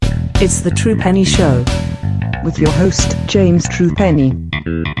It's the True Penny Show with your host, James True Penny.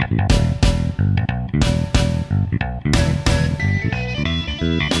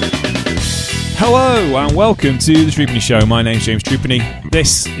 Hello and welcome to the True Penny Show. My name's James True Penny.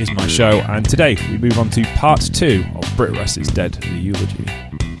 This is my show, and today we move on to part 2 of Brit Wrestling's Dead, the Eulogy,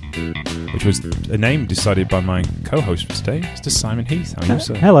 which was a name decided by my co-host for today, Mr. Simon Heath. How are you,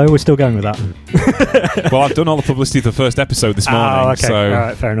 sir? Hello, we're still going with that. Well, I've done all the publicity of the first episode this morning. Oh, okay. So all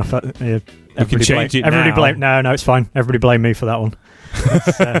right, fair enough. we can change it everybody now. blame. No, it's fine. Everybody blame me for that one.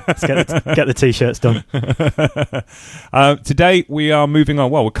 Let's get the t-shirts done. Today we are moving on.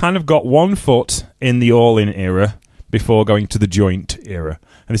 Well, we've kind of got one foot in the All-In era before going to the Joint era.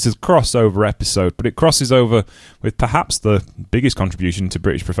 And this is a crossover episode, but it crosses over with perhaps the biggest contribution to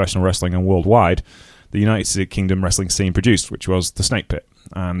British professional wrestling and worldwide the United Kingdom wrestling scene produced, which was the Snake Pit.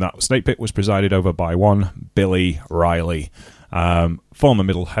 And that Snake Pit was presided over by one Billy Riley, former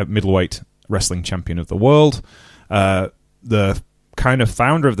middleweight wrestling champion of the world, the kind of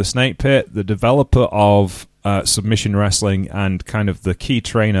founder of the Snake Pit, the developer of submission wrestling, and kind of the key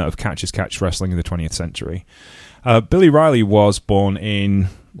trainer of catch-as-catch wrestling in the 20th century. Billy Riley was born in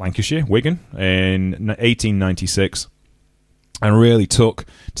Lancashire, Wigan, in 1896, and really took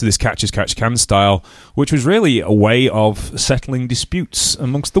to this catch-as-catch-can style, which was really a way of settling disputes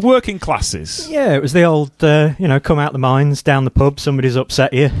amongst the working classes. Yeah, it was the old, come out the mines, down the pub, somebody's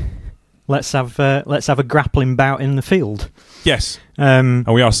upset you. Let's have a grappling bout in the field. Yes, and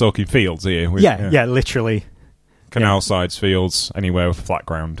we are soaking fields here. Yeah, literally. Canal sides, fields, anywhere with flat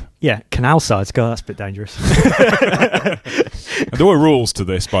ground. Yeah, canal sides. God, that's a bit dangerous. There were rules to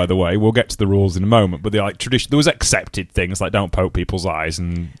this, by the way. We'll get to the rules in a moment. But there was accepted things like don't poke people's eyes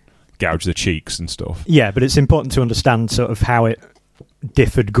and gouge their cheeks and stuff. Yeah, but it's important to understand sort of how it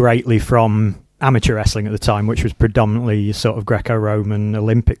differed greatly from amateur wrestling at the time, which was predominantly sort of Greco-Roman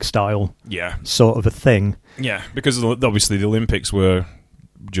Olympic style sort of a thing. Yeah, because obviously the Olympics were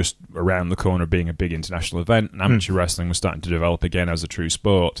just around the corner being a big international event, and amateur wrestling was starting to develop again as a true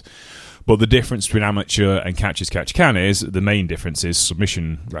sport. But the difference between amateur and catch-as-catch-can is, the main difference is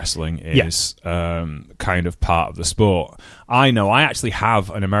submission wrestling is kind of part of the sport. I actually have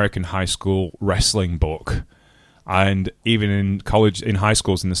an American high school wrestling book, and even in high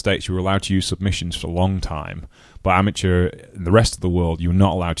schools in the States, you were allowed to use submissions for a long time. But amateur, in the rest of the world, you're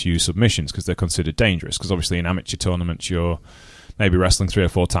not allowed to use submissions because they're considered dangerous. Because obviously in amateur tournaments, you're maybe wrestling 3 or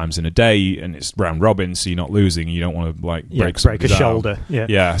 4 times in a day, and it's round robin, so you're not losing, and you don't want to break a shoulder.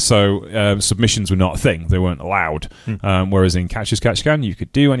 So submissions were not a thing; they weren't allowed. Whereas in catch-as-catch-can, you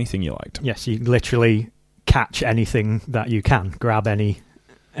could do anything you liked. Yes, you literally catch anything that you can, grab any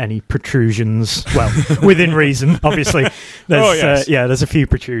protrusions. Well, within reason, obviously. There's a few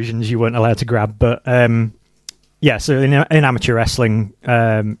protrusions you weren't allowed to grab, but so in amateur wrestling,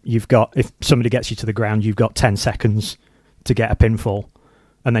 you've got, if somebody gets you to the ground, you've got 10 seconds to get a pinfall,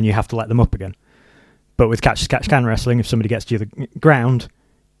 and then you have to let them up again. But with catch-as-catch-can wrestling, if somebody gets to the ground,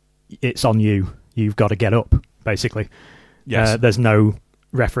 it's on you. You've got to get up, basically. Yes. There's no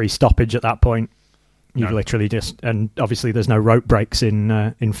referee stoppage at that point. You've literally just... And obviously there's no rope breaks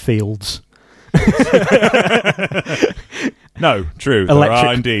in fields. No, true. There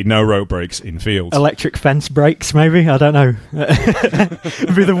are indeed no rope breaks in fields. Electric fence breaks, maybe? I don't know.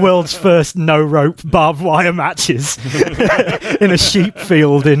 It'd be the world's first no-rope barbed wire matches in a sheep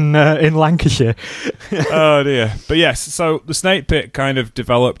field in Lancashire. Oh, dear. But yes, so the Snake Pit kind of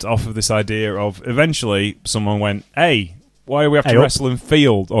developed off of this idea of, eventually someone went, hey, why do we have to wrestle in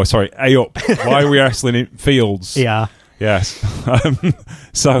field? Oh, sorry, A up. Why are we wrestling in fields? Yeah. Yes.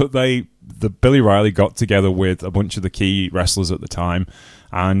 So the Billy Riley got together with a bunch of the key wrestlers at the time,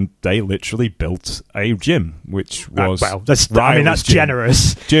 and they literally built a gym, which was that's gym.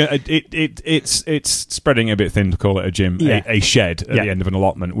 Generous. It's spreading a bit thin to call it a gym. A shed at the end of an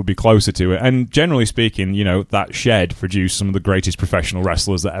allotment would be closer to it. And generally speaking, that shed produced some of the greatest professional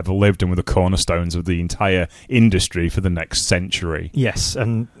wrestlers that ever lived, and were the cornerstones of the entire industry for the next century. Yes,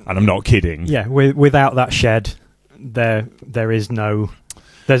 and I'm not kidding. Yeah, without that shed, there is no.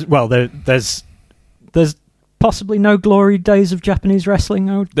 There's possibly no glory days of Japanese wrestling.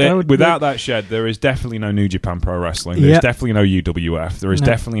 Without that shed, there is definitely no New Japan Pro Wrestling. There's definitely no UWF. There is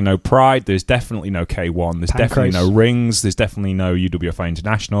definitely no Pride. There's definitely no K1. There's definitely no Rings. There's definitely no UWFI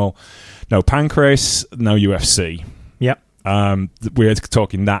International. No Pancrase. No UFC. Yep. We're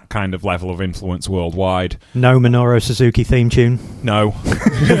talking that kind of level of influence worldwide. No Minoru Suzuki theme tune. No.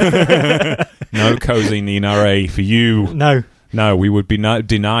 No Cozy Ninare for you. No, we would be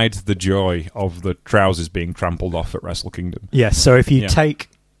denied the joy of the trousers being trampled off at Wrestle Kingdom. Yes, so if you take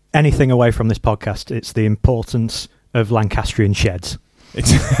anything away from this podcast, it's the importance of Lancastrian sheds.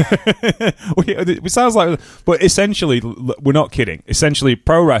 It sounds like, but essentially, we're not kidding. Essentially,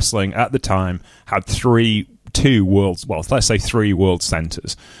 pro wrestling at the time had three world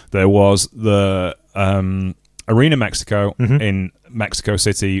centers. There was the Arena Mexico in Mexico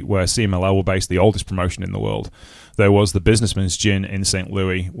City, where CMLL were based, the oldest promotion in the world. There was the Businessman's Gym in St.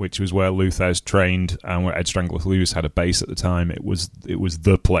 Louis, which was where Lou Thesz trained and where Ed Strangler Lewis had a base at the time. It was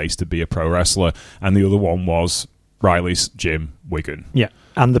the place to be a pro wrestler. And the other one was Riley's Gym, Wigan. Yeah,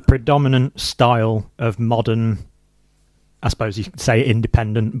 and the predominant style of modern, I suppose you could say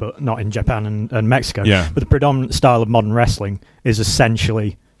independent, but not in Japan and Mexico. Yeah. But the predominant style of modern wrestling is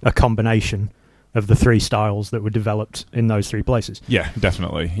essentially a combination of the three styles that were developed in those three places. Yeah,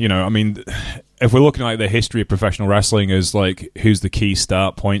 definitely. You know, I mean, if we're looking at the history of professional wrestling as like who's the key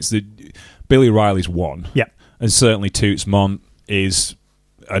start points, Billy Riley's one. Yeah. And certainly Toots Mondt is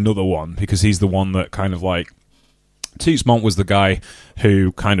another one, because he's the one that kind of like, Toots Mondt was the guy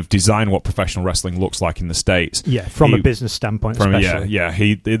who kind of designed what professional wrestling looks like in the States. Yeah, from a business standpoint especially. Yeah.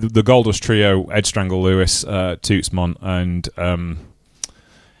 The Goldust trio, Ed Strangler Lewis, Toots Mondt, and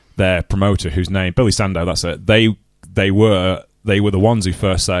their promoter, whose name, Billy Sandow, that's it. They were the ones who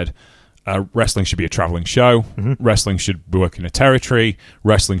first said, wrestling should be a traveling show. Wrestling should work in a territory.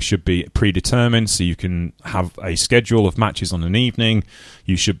 Wrestling should be predetermined, so you can have a schedule of matches on an evening.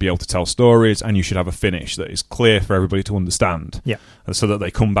 You should be able to tell stories, and you should have a finish that is clear for everybody to understand. Yeah, so that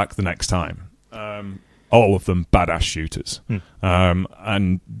they come back the next time. All of them badass shooters.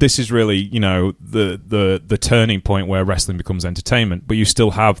 And this is really, you know, the turning point where wrestling becomes entertainment, but you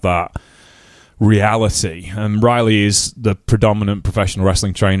still have that reality. And Riley is the predominant professional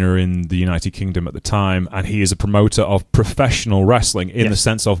wrestling trainer in the United Kingdom at the time, and he is a promoter of professional wrestling in the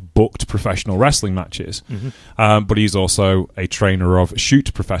sense of booked professional wrestling matches. But he's also a trainer of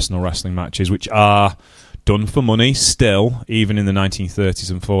shoot professional wrestling matches, which are done for money still, even in the 1930s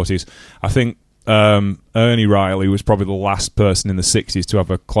and 40s. I think Ernie Riley was probably the last person in the 60s to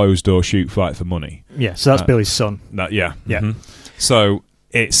have a closed-door shoot fight for money. Yeah, so that's Billy's son. So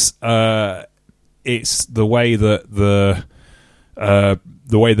it's the way that the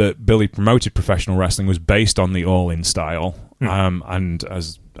way that Billy promoted professional wrestling was based on the all-in style, and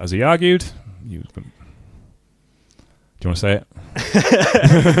as he argued, do you want to say it?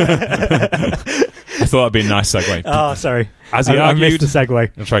 I thought that'd be a nice segue. Oh, sorry. As he argued, I missed the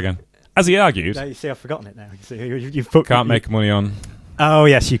segue. I'll try again. As he argued, no, you see, I've forgotten it now. You see, can't make money on. Oh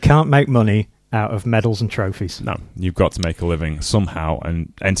yes, you can't make money out of medals and trophies. No, you've got to make a living somehow,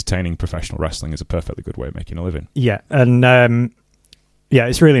 and entertaining professional wrestling is a perfectly good way of making a living. Yeah, and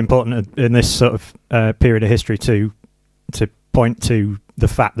it's really important in this sort of period of history to point to the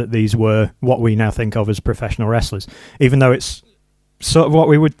fact that these were what we now think of as professional wrestlers, even though it's sort of what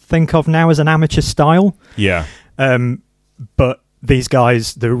we would think of now as an amateur style. Yeah. But these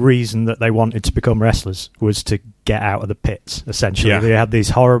guys, the reason that they wanted to become wrestlers was to get out of the pits, essentially. Yeah. They had these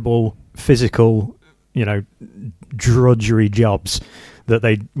horrible physical, you know, drudgery jobs that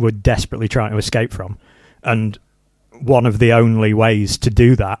they were desperately trying to escape from. And one of the only ways to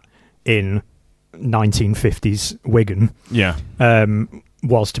do that in 1950s Wigan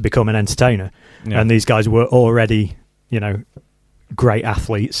was to become an entertainer. Yeah. And these guys were already, you know, great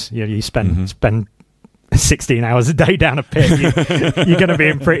athletes. You know, you spend 16 hours a day down a pit, you're going to be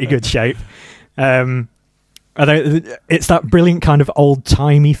in pretty good shape. It's that brilliant kind of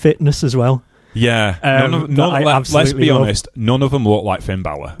old-timey fitness as well. Yeah. Let's be honest, none of them look like Finn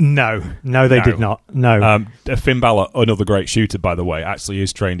Balor. No, they did not. No. Finn Balor, another great shooter, by the way, actually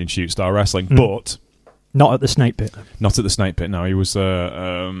is trained in shoot-style wrestling, but... Not at the Snake Pit. Not at the Snake Pit, no. He was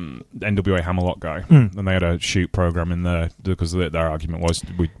NWA Hammerlock guy. And they had a shoot program in there because their argument was,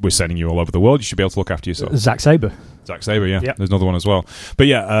 we're sending you all over the world, you should be able to look after yourself. Zack Sabre, yeah. Yep. There's another one as well. But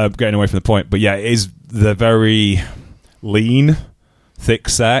yeah, getting away from the point. But yeah, it is the very lean, thick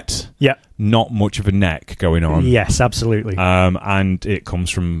set. Yeah. Not much of a neck going on. Yes, absolutely. And it comes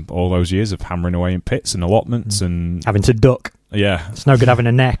from all those years of hammering away in pits and allotments and... having to duck. Yeah. It's no good having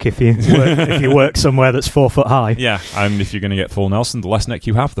a neck if you work somewhere that's 4 foot high. Yeah, and if you're going to get full Nelson, the less neck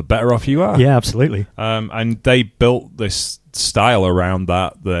you have, the better off you are. Yeah, absolutely. And they built this style around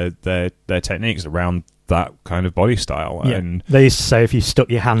that, their techniques around that kind of body style. Yeah. And they used to say if you stuck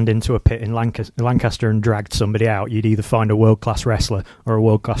your hand into a pit in Lancaster and dragged somebody out, you'd either find a world-class wrestler or a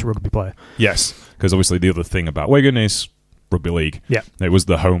world-class rugby player. Yes, because obviously the other thing about Wigan is rugby league. Yeah. It was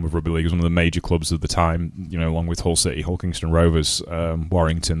the home of rugby league. It was one of the major clubs of the time, you know, along with Hull City, Hull Kingston Rovers,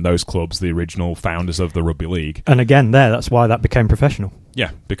 Warrington, those clubs, the original founders of the rugby league. And again, that's why that became professional.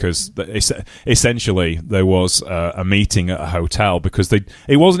 Yeah, because essentially there was a meeting at a hotel because it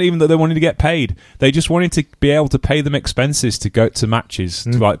wasn't even that they wanted to get paid. They just wanted to be able to pay them expenses to go to matches,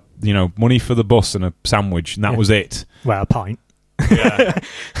 to like, you know, money for the bus and a sandwich, and that was it. Well, a pint. Yeah.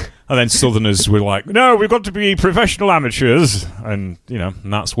 And then Southerners were like, no, we've got to be professional amateurs. And, you know,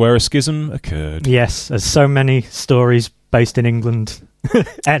 and that's where a schism occurred. Yes, as so many stories based in England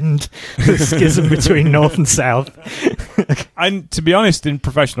end the schism between North and South. And to be honest, in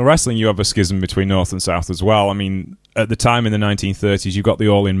professional wrestling, you have a schism between North and South as well. I mean, at the time in the 1930s, you've got the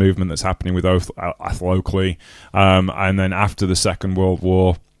All-In movement that's happening with Athlocally. And then after the Second World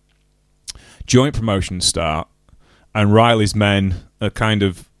War, joint promotions start. And Riley's men are kind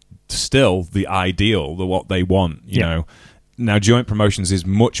of still the ideal, what they want, you know. Now, joint promotions is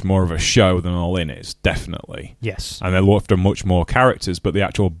much more of a show than All In is, definitely. Yes. And they're after much more characters, but the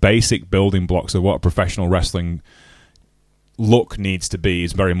actual basic building blocks of what a professional wrestling look needs to be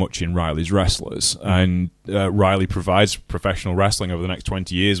is very much in Riley's wrestlers. And Riley provides professional wrestling over the next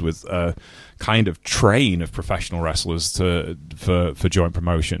 20 years with a kind of train of professional wrestlers for joint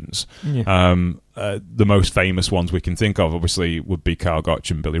promotions. Yeah. The most famous ones we can think of, obviously, would be Karl Gotch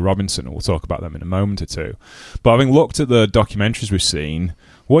and Billy Robinson, and we'll talk about them in a moment or two. But having looked at the documentaries we've seen,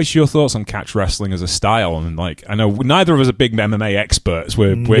 what's your thoughts on catch wrestling as a style? And like, I know neither of us are big MMA experts.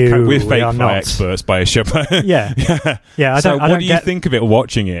 We're fake fight experts by a show. Yeah. So what do you think of it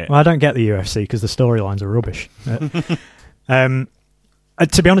watching it? Well, I don't get the UFC because the storylines are rubbish. To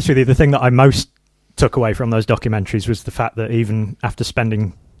be honest with you, the thing that I most took away from those documentaries was the fact that even after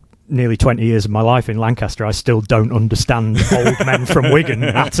spending nearly 20 years of my life in Lancaster, I still don't understand old men from Wigan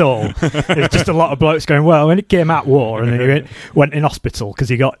at all. It's just a lot of blokes going, well, when it came out war and then he went in hospital because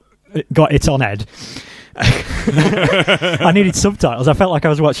he got it on head. I needed subtitles. I felt like I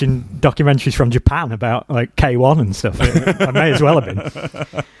was watching documentaries from Japan about like K1 and stuff. I may as well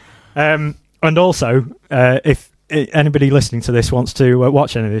have been. And also, if anybody listening to this wants to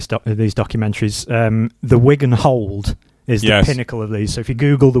watch any of these documentaries, the Wigan Hold is the pinnacle of these. So if you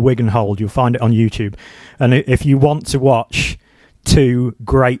Google the Wigan Hold, you'll find it on YouTube. And if you want to watch two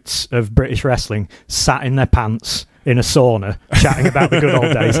greats of British wrestling sat in their pants in a sauna chatting about the good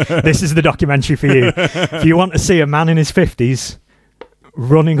old days, this is the documentary for you. If you want to see a man in his 50s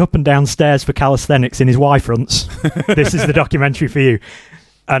running up and down stairs for calisthenics in his Y-fronts, this is the documentary for you.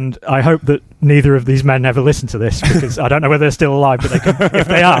 And I hope that neither of these men ever listen to this, because I don't know whether they're still alive, but if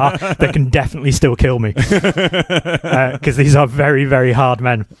they are, they can definitely still kill me. Because these are very, very hard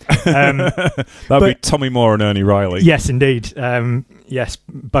men. That'd be Tommy Moore and Ernie Riley. Yes, indeed. Yes,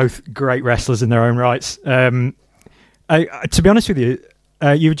 both great wrestlers in their own rights. To be honest with you,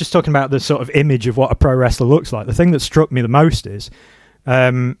 you were just talking about the sort of image of what a pro wrestler looks like. The thing that struck me the most is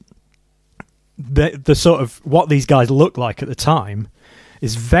the sort of what these guys looked like at the time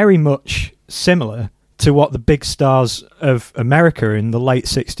is very much similar to what the big stars of America in the late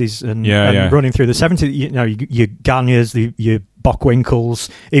 60s and running through the 70s, you know, your Gagnes, your Bockwinkles,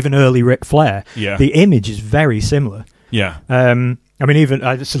 even early Ric Flair. Yeah. The image is very similar. Yeah. I mean, even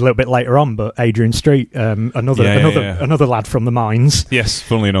this is a little bit later on, but Adrian Street, another lad from the mines. Yes,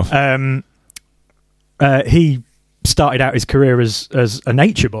 funnily enough. He started out his career as a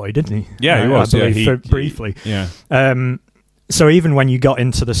nature boy, didn't he? Yeah, he was. I believe, briefly. Yeah. So even when you got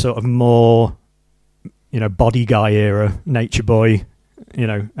into the sort of more, you know, body guy era, nature boy, you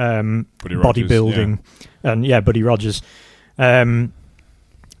know, bodybuilding, and Buddy Rogers, the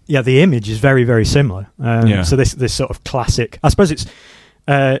image is very, very similar. So this sort of classic, I suppose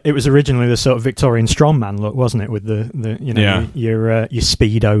it was originally the sort of Victorian strongman look, wasn't it, with the your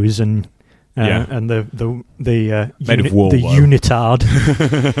Speedos and the made of wool, the unitard.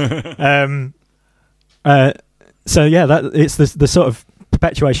 So it's the sort of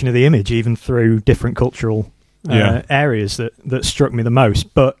perpetuation of the image, even through different cultural areas that struck me the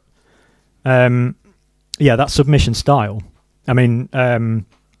most. But that submission style. I mean, in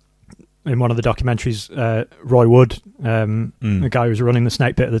one of the documentaries, Roy Wood, the guy who was running the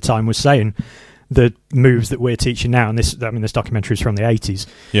Snake Pit at the time, was saying the moves that we're teaching now, and this documentary is from the 80s.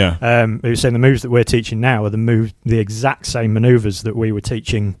 Yeah, he was saying the moves that we're teaching now are the exact same maneuvers that we were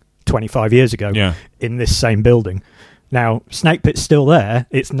teaching 25 years ago in this same building. Now, Snake Pit's still there.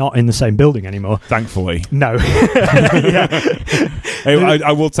 It's not in the same building anymore. Thankfully. No.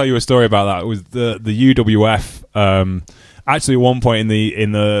 I will tell you a story about that. It was the UWF. Actually, at one point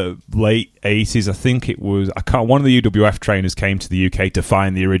in the late 80s, I think it was, one of the UWF trainers came to the UK to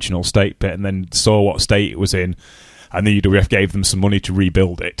find the original Snake Pit and then saw what state it was in. and the UWF gave them some money to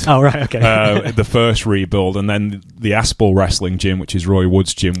rebuild it. Oh, right, okay. The first rebuild, and then the Aspel Wrestling Gym, which is Roy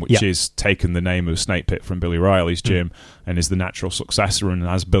Wood's gym, which is taken the name of Snake Pit from Billy Riley's gym, and is the natural successor, and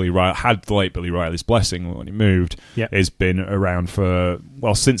as Billy Riley had the late Billy Riley's blessing when he moved, has been around for,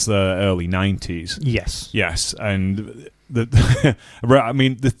 well, since the early 90s. Yes, and I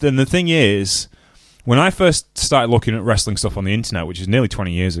mean, the thing is, when I first started looking at wrestling stuff on the internet, which is nearly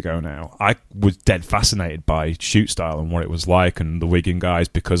 20 years ago now, I was dead fascinated by shoot style and what it was like, and the Wigan guys,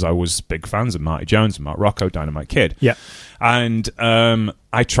 because I was big fans of Marty Jones and Mark Rocco, Dynamite Kid. Yeah. And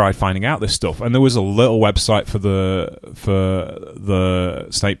I tried finding out this stuff, and there was a little website for the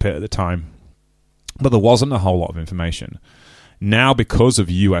Snake Pit at the time, but there wasn't a whole lot of information. Now, because of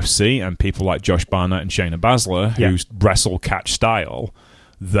UFC and people like Josh Barnett and Shayna Baszler, who wrestle catch style,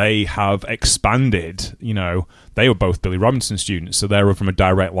 they have expanded. You know, they were both Billy Robinson students, so they were from a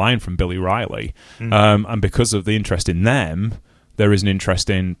direct line from Billy Riley. And because of the interest in them, there is an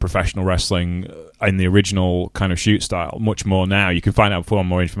interest in professional wrestling in the original kind of shoot style much more now. You can find out far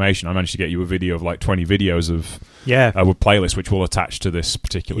more information. I managed to get you a video of like 20 videos of a playlist, which we'll attach to this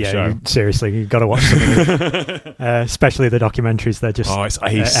particular show. Seriously, you've got to watch some of them. Especially the documentaries. They're just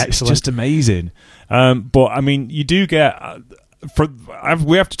excellent. It's just amazing. But I mean, you do get...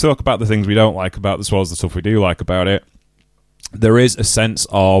 we have to talk about the things we don't like about it as well as the stuff we do like about it. There is a sense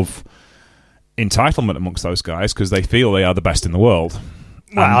of entitlement amongst those guys because they feel they are the best in the world.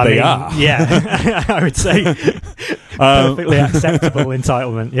 Well, they are. Yeah, I would say perfectly acceptable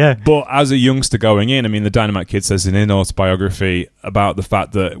entitlement, yeah. But as a youngster going in, I mean, the Dynamite Kid says in an autobiography about the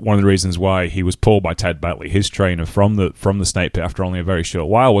fact that one of the reasons why he was pulled by Ted Betley, his trainer, from the Snake Pit after only a very short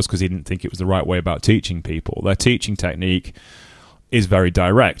while was because he didn't think it was the right way about teaching people. Their teaching technique is very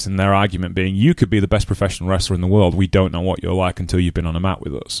direct, and their argument being, you could be the best professional wrestler in the world, we don't know what you're like until you've been on a mat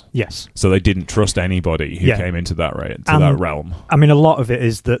with us. Yes. So they didn't trust anybody who came into that that realm. I mean, a lot of it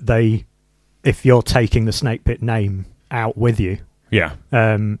is that if you're taking the Snake Pit name out with you,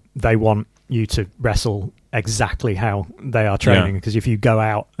 they want you to wrestle exactly how they are training, because if you go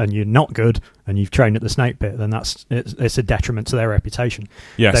out and you're not good and you've trained at the Snake Pit, then it's a detriment to their reputation.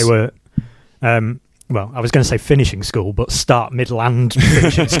 Yes. They were... well, I was going to say finishing school, but start, middle, and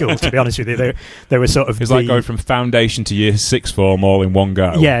finishing school, to be honest with you. They were sort of... It's like going from foundation to year sixth form all in one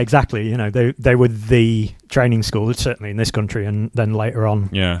go. Yeah, exactly. You know, they were the training school, certainly in this country, and then later on,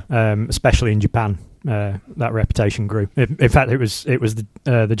 especially in Japan, that reputation grew. In fact, it was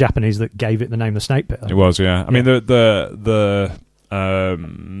the Japanese that gave it the name the Snake Pit. It was, yeah. I mean,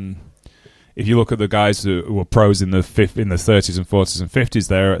 if you look at the guys who were pros in the 30s and 40s and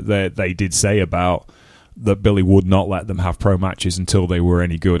 50s, they did say about that Billy would not let them have pro matches until they were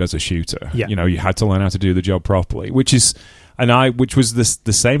any good as a shooter. Yeah. You know, you had to learn how to do the job properly, which was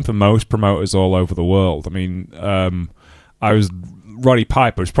the same for most promoters all over the world. I mean, Roddy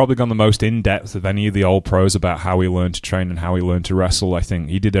Piper has probably gone the most in depth of any of the old pros about how he learned to train and how he learned to wrestle. I think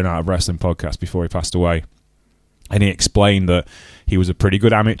he did an Art of Wrestling podcast before he passed away. And he explained that he was a pretty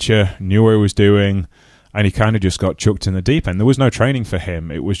good amateur, knew what he was doing, and he kind of just got chucked in the deep end. There was no training for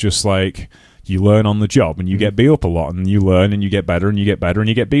him. It was just like, you learn on the job, and you get beat up a lot, and you learn, and you get better, and you get better, and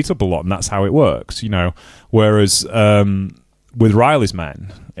you get beat up a lot, and that's how it works, you know. Whereas with Riley's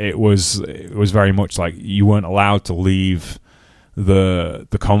men, it was very much like you weren't allowed to leave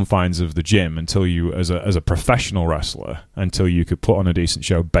the confines of the gym until you, as a professional wrestler, until you could put on a decent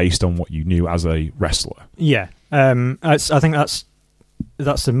show based on what you knew as a wrestler. Yeah. I think that's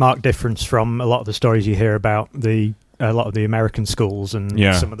the marked difference from a lot of the stories you hear about a lot of the American schools and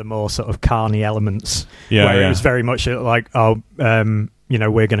some of the more sort of carny elements. It was very much like, you know,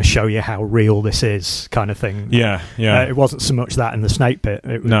 we're going to show you how real this is, kind of thing. It wasn't so much that in the Snake Pit.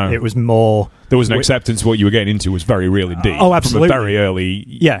 It was more... There was an acceptance of what you were getting into was very real indeed. Oh, absolutely. From a very early...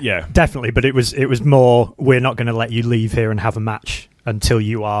 Yeah, definitely. But it was more, we're not going to let you leave here and have a match until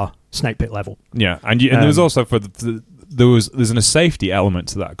you are Snake Pit level. Yeah, and there was also there's a safety element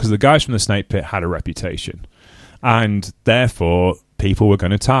to that, because the guys from the Snake Pit had a reputation, and therefore people were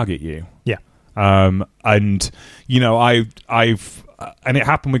going to target you. Yeah. And you know, and it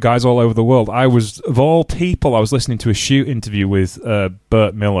happened with guys all over the world. Of all people, I was listening to a shoot interview with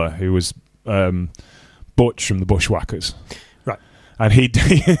Burt Miller, who was Butch from the Bushwhackers. Right. And he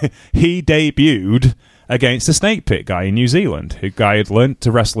debuted against a Snake Pit guy in New Zealand. A guy had learnt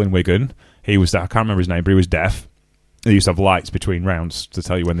to wrestle in Wigan. He was, I can't remember his name, but he was deaf. They used to have lights between rounds to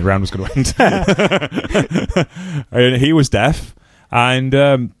tell you when the round was going to end. And he was deaf.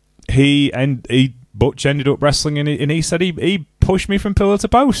 And he Butch ended up wrestling, and he said he pushed me from pillar to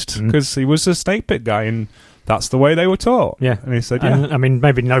post because he was a snake pit guy, and that's the way they were taught. Yeah. And he said, yeah. I mean,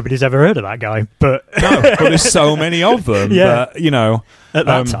 maybe nobody's ever heard of that guy, but... No, but there's so many of them that, you know... At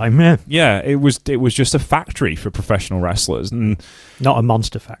that time, yeah. Yeah, it was just a factory for professional wrestlers. And not a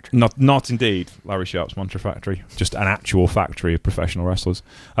monster factory. Not indeed Larry Sharp's Monster Factory. Just an actual factory of professional wrestlers.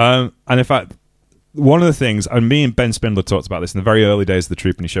 And in fact, one of the things, and me and Ben Spindler talked about this in the very early days of the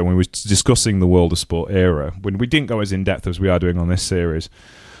True Penny Show when we were discussing the World of Sport era, when we didn't go as in-depth as we are doing on this series.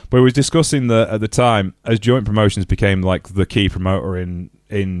 But we were discussing at the time, as Joint Promotions became like the key promoter in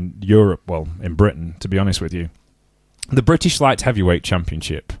Europe, well, in Britain, to be honest with you, the British Light Heavyweight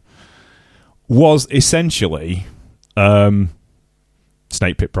Championship was essentially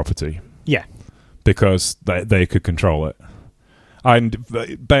Snake Pit property. Yeah. Because they could control it. And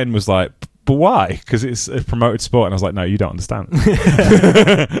Ben was like, but why? Because it's a promoted sport. And I was like, no, you don't understand.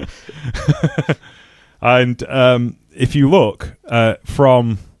 And if you look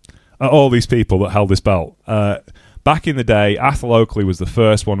from all these people that held this belt, back in the day, Athol Oakley was the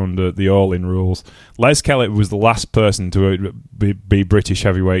first one under the All-In rules. Les Kelly was the last person to be British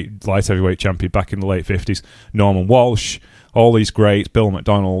light heavyweight champion back in the late 50s. Norman Walsh, all these greats, Bill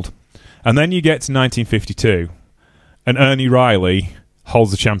McDonald. And then you get to 1952, and Ernie Riley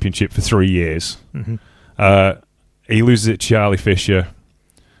holds the championship for 3 years. Mm-hmm. He loses it to Charlie Fisher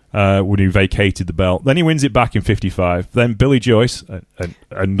when he vacated the belt. Then he wins it back in 55. Then Billy Joyce,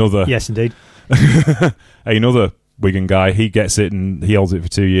 another... Yes, indeed. Another Wigan guy, he gets it and he holds it for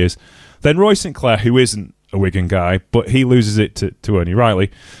 2 years. Then Roy St. Clair, who isn't a Wigan guy, but he loses it to Ernie Riley.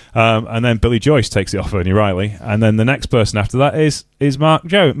 And then Billy Joyce takes it off Ernie Riley. And then the next person after that is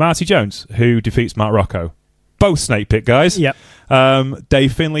Marty Jones, who defeats Mark Rocco. Both Snake Pit guys. Yep.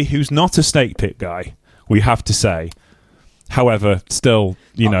 Dave Finlay, who's not a Snake Pit guy, we have to say. However, still,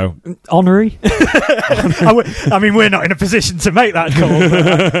 you know... Honorary? I mean, we're not in a position to make that call.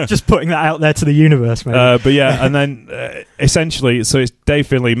 But just putting that out there to the universe, maybe. But yeah, and then essentially, so it's Dave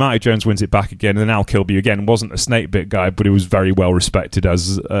Finlay, Marty Jones wins it back again, and then Al Kilby, again, wasn't a Snake Pit guy, but he was very well respected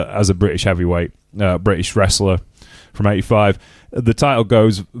as a British heavyweight, British wrestler from 85. The title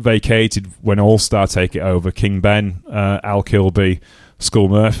goes vacated when All-Star take it over. King Ben, Al Kilby... Skull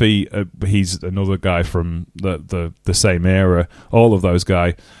Murphy, he's another guy from the same era. All of those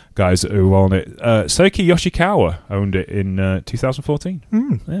guys who own it. Seiki Yoshikawa owned it in 2014.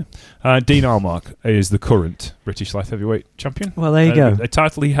 Yeah. Dean Allmark is the current British Light Heavyweight Champion. Well, there you go. A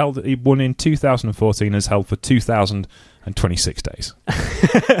title he won in 2014 is held for 2,026 days.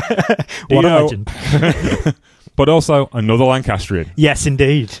 What a legend. But also another Lancastrian. Yes,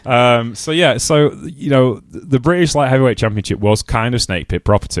 indeed. So you know, the British Light Heavyweight Championship was kind of Snake Pit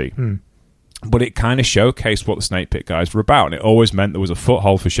property, but it kind of showcased what the Snake Pit guys were about, and it always meant there was a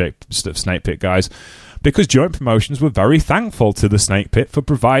foothold for Snake Pit guys, because Joint Promotions were very thankful to the Snake Pit for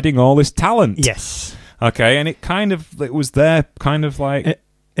providing all this talent. Yes. Okay, and it was their kind of like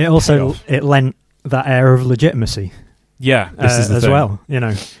it also it lent that air of legitimacy. Yeah, this is the as thing. well. You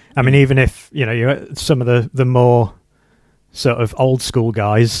know. I mean, even if, you know, you some of the more sort of old school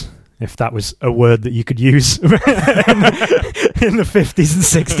guys, if that was a word that you could use in the 50s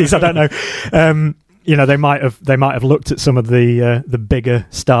and 60s, I don't know. You know, they might have looked at some of the bigger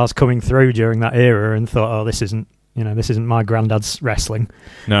stars coming through during that era and thought, oh, this isn't my granddad's wrestling.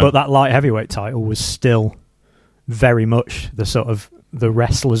 No. But that light heavyweight title was still very much the sort of the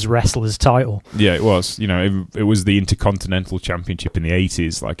wrestlers title. Yeah, it was. You know, it was the Intercontinental Championship in the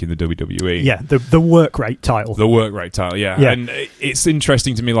 80s, like in the WWE. Yeah, the work rate title. The work rate title, yeah. And it's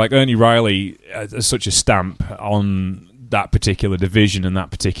interesting to me, like Ernie Riley has such a stamp on that particular division and that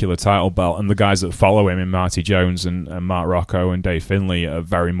particular title belt, and the guys that follow him in Marty Jones and Mark Rocco and Dave Finlay are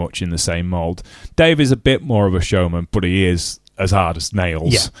very much in the same mould. Dave is a bit more of a showman, but he is as hard as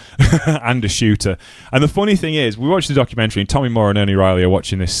nails and a shooter. And the funny thing is, we watched the documentary and Tommy Moore and Ernie Riley are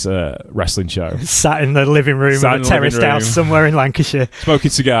watching this wrestling show. Sat in the living room of a terraced house somewhere in Lancashire. Smoking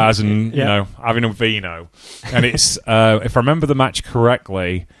cigars and, you know, having a vino. And it's, if I remember the match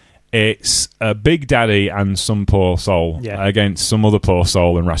correctly, it's Big Daddy and some poor soul against some other poor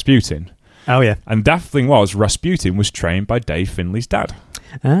soul and Rasputin. Oh, yeah. And the thing was, Rasputin was trained by Dave Finlay's dad.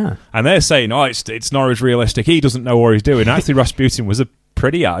 Ah. And they're saying, oh, it's not as realistic. He doesn't know what he's doing. Actually, Rasputin was a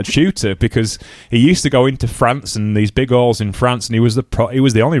pretty hard shooter because he used to go into France and these big halls in France, and he was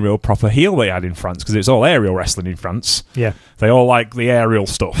the only real proper heel they had in France because it's all aerial wrestling in France. Yeah. They all like the aerial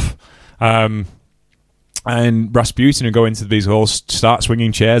stuff. And Rasputin would go into these halls, start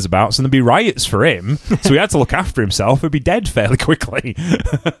swinging chairs about, and there'd be riots for him. So he had to look after himself. He'd be dead fairly quickly.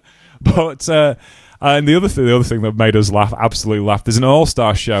 But and the other thing that made us laugh, absolutely laugh, there's an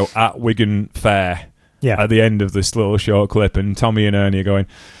all-star show at Wigan Fair at the end of this little short clip, and Tommy and Ernie are going,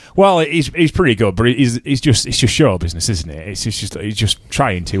 well, he's pretty good, but it's just show business, isn't it? He's just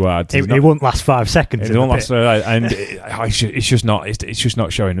trying too hard. It won't last 5 seconds. It won't last, and it's just not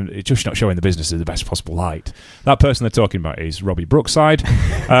showing the business in the best possible light. That person they're talking about is Robbie Brookside,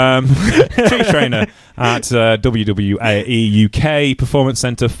 key trainer at WWE UK Performance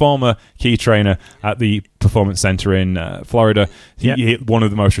Center, former key trainer at the Performance Center in Florida. He one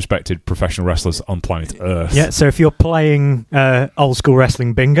of the most respected professional wrestlers on planet Earth. Yeah, so if you're playing old school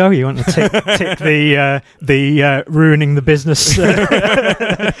wrestling bingo, you want to tick the ruining the business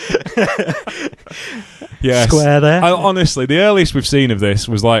square there. Honestly, the earliest we've seen of this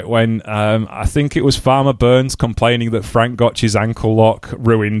was like when I think it was Farmer Burns complaining that Frank Gotch's ankle lock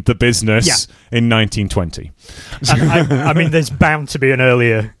ruined the business in 1920. I mean, there's bound to be an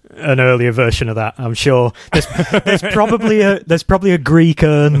earlier version of that. I'm sure there's probably a Greek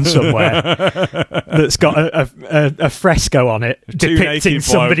urn somewhere that's got a fresco on it depicting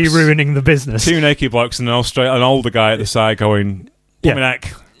somebody ruining the business. 2 naked blokes and an older guy at the side going,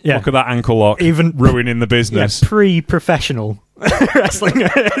 neck. Yeah. Look at that ankle lock, even ruining the business. Yeah, pre-professional wrestling,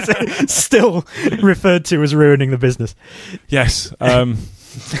 still referred to as ruining the business. Yes. But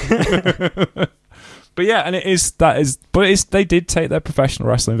yeah, and they did take their professional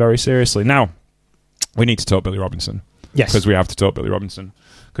wrestling very seriously. Now, we need to talk Billy Robinson. Yes. Because we have to talk Billy Robinson.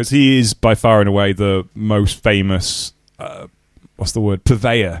 Because he is by far and away the most famous,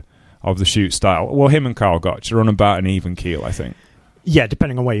 purveyor of the shoot style. Well, him and Karl Gotch are on about an even keel, I think. Yeah,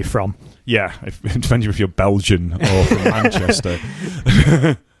 depending on where you're from. Yeah, depending if you're Belgian or from Manchester.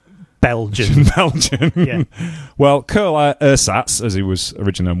 Belgian. Yeah. Well, Karl Ersatz, as he was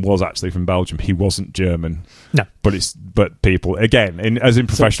originally, was actually from Belgium. He wasn't German. No. But people, again, as in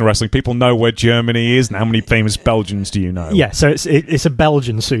professional wrestling, people know where Germany is and how many famous Belgians do you know? Yeah, so it's a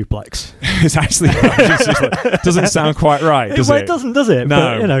Belgian suplex. It's actually a Belgian suplex. Doesn't sound quite right, does it? It doesn't, does it?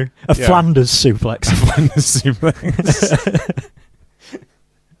 No. But, a Flanders suplex. A Flanders suplex.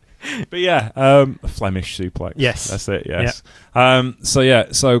 But yeah, a Flemish suplex. Yes. That's it, yes. Yeah.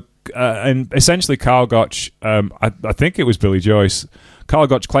 And essentially Karl Gotch, I think it was Billy Joyce. Karl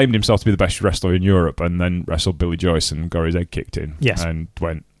Gotch claimed himself to be the best wrestler in Europe and then wrestled Billy Joyce and got his egg kicked in. Yes. And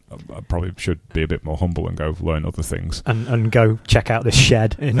went, I probably should be a bit more humble and go learn other things. And go check out this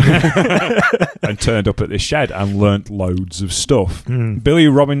shed. And turned up at this shed and learnt loads of stuff. Mm. Billy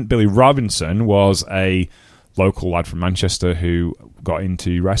Robinson was a local lad from Manchester who got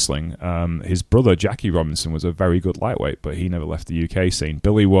into wrestling. His brother Jackie Robinson was a very good lightweight, but he never left the UK scene.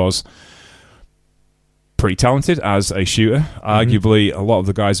 Billy was pretty talented as a shooter. Arguably, a lot of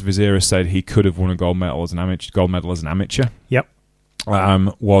the guys of his era said he could have won a gold medal as an amateur. Yep.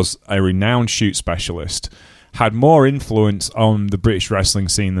 Was a renowned shoot specialist. Had more influence on the British wrestling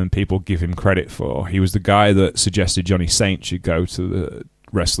scene than people give him credit for. He was the guy that suggested Johnny Saint should go to the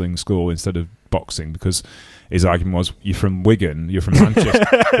wrestling school instead of boxing because his argument was, you're from Wigan, you're from Manchester.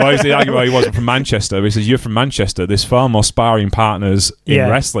 Well, the argument well, he wasn't from Manchester. He says, you're from Manchester. There's far more sparring partners in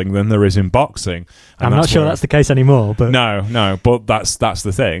wrestling than there is in boxing. And I'm not sure that's the case anymore. But No, but that's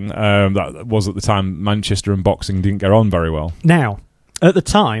the thing. That was at the time Manchester and boxing didn't get on very well. Now, at the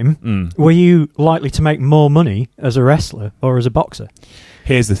time, were you likely to make more money as a wrestler or as a boxer?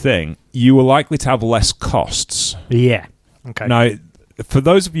 Here's the thing. You were likely to have less costs. Yeah. Okay. Now, for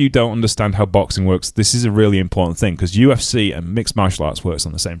those of you who don't understand how boxing works, this is a really important thing because UFC and mixed martial arts works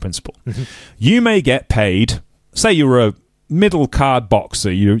on the same principle. Mm-hmm. You may get paid, say you're a middle card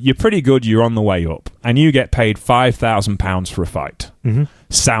boxer, you're pretty good, you're on the way up, and you get paid £5,000 for a fight. Mm-hmm.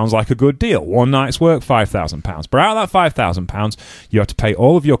 Sounds like a good deal. One night's work, £5,000. But out of that £5,000, you have to pay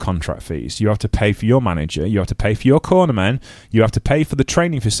all of your contract fees. You have to pay for your manager. You have to pay for your cornermen. You have to pay for the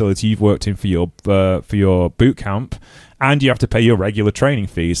training facility you've worked in for your boot camp. And you have to pay your regular training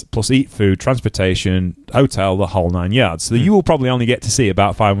fees, plus eat food, transportation, hotel, the whole 9 yards. So you will probably only get to see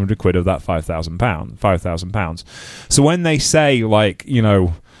about 500 quid of that £5,000. So when they say, like,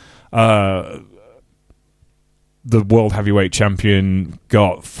 the world heavyweight champion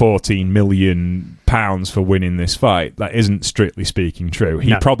got £14 million for winning this fight, that isn't strictly speaking true.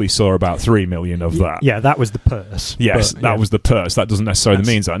 He probably saw about £3 million of that. Yeah, that was the purse. Yes, that was the purse. That doesn't necessarily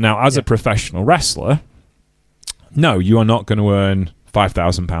mean that. Now, as a professional wrestler, no, you are not going to earn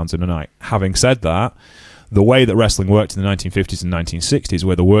 £5,000 in a night. Having said that, the way that wrestling worked in the 1950s and 1960s,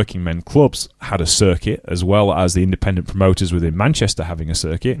 where the working men clubs had a circuit as well as the independent promoters within Manchester having a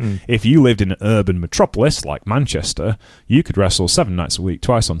circuit. If you lived in an urban metropolis like Manchester, you could wrestle 7 nights a week,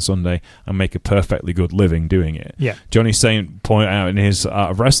 twice on Sunday, and make a perfectly good living doing it. Yeah. Johnny Saint pointed out in his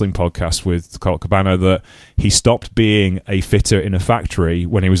Art of Wrestling podcast with Colt Cabana that he stopped being a fitter in a factory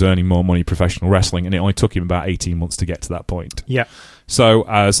when he was earning more money professional wrestling, and it only took him about 18 months to get to that point. Yeah. So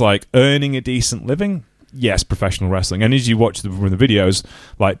as like earning a decent living, yes, professional wrestling. And as you watch from the videos,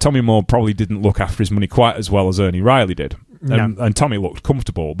 like Tommy Moore probably didn't look after his money quite as well as Ernie Riley did. No. And Tommy looked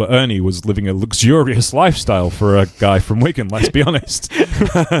comfortable, but Ernie was living a luxurious lifestyle for a guy from Wigan, let's be honest,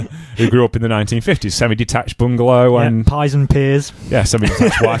 who grew up in the 1950s, semi-detached bungalow and pies and peas. Yeah,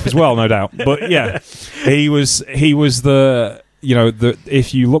 semi-detached wife as well, no doubt. But yeah, he was the, you know,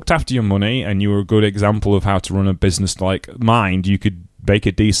 if you looked after your money and you were a good example of how to run a business like Mind, you could make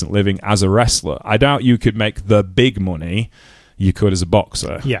a decent living as a wrestler. I doubt you could make the big money you could as a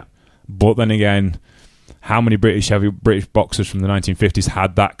boxer. Yeah. But then again, how many British boxers from the 1950s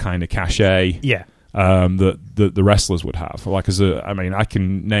had that kind of cachet? Yeah. That the wrestlers would have. Like I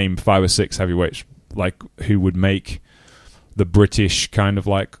can name 5 or 6 heavyweights like who would make the British kind of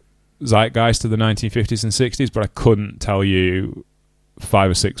like zeitgeist of the 1950s and 60s, but I couldn't tell you 5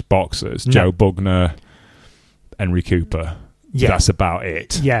 or 6 boxers. No. Joe Bugner, Henry Cooper. Yeah. That's about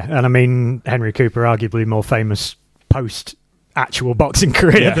it. Yeah, and I mean, Henry Cooper, arguably more famous post actual boxing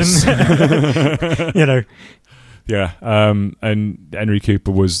career than, you know. Yeah, and Henry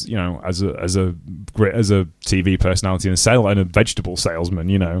Cooper was, you know, as a TV personality and a vegetable salesman,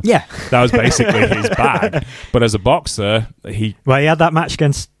 you know. Yeah, that was basically his bag. But as a boxer, he had that match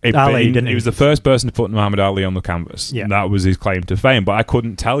against Ali, didn't he? He was the first person to put Muhammad Ali on the canvas. Yeah, and that was his claim to fame. But I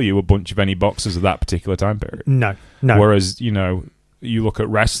couldn't tell you a bunch of any boxers of that particular time period. No. Whereas, you know, you look at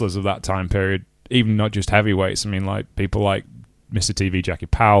wrestlers of that time period, even not just heavyweights. I mean, like people like Mr. TV, Jackie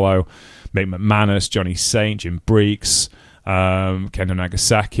Paolo, Mick McManus, Johnny Saint, Jim Breeks, Kendo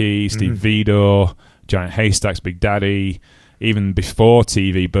Nagasaki, Steve Vidor, Giant Haystacks, Big Daddy. Even before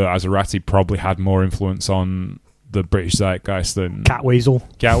TV, Bert Azarati probably had more influence on the British zeitgeist than Catweasel.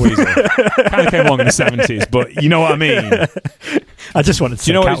 Kind of came along in the 70s, but you know what I mean. I just wanted to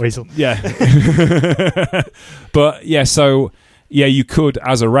say Catweasel. Yeah. But yeah, so yeah, you could,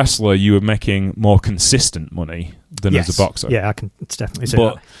 as a wrestler, you were making more consistent money than as a boxer. Yeah, I can definitely say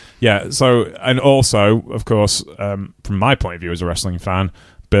that. Yeah, so, and also, of course, from my point of view as a wrestling fan,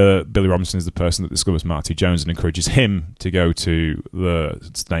 Billy Robinson is the person that discovers Marty Jones and encourages him to go to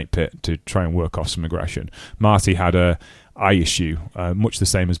the Snake Pit to try and work off some aggression. Marty had a eye issue, much the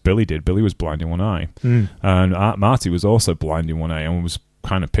same as Billy did. Billy was blind in one eye. And Marty was also blind in one eye and was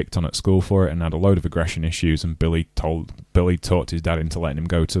kind of picked on at school for it and had a load of aggression issues, and Billy talked his dad into letting him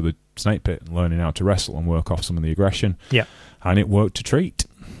go to the Snake Pit and learning how to wrestle and work off some of the aggression. Yeah. And it worked a treat,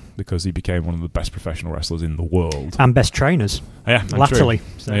 because he became one of the best professional wrestlers in the world. And best trainers. Yeah. Latterly.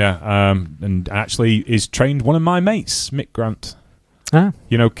 So. Yeah. And actually is trained one of my mates, Mick Grant. Ah.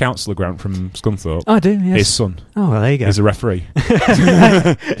 You know Councillor Grant from Scunthorpe? I do, yes. His son. Oh, well, there you go. He's a referee.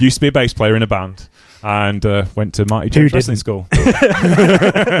 Used to be a bass player in a band. And went to Marty Jones Wrestling School.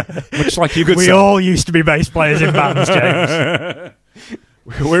 Much like you good We all used to be bass players in bands, James.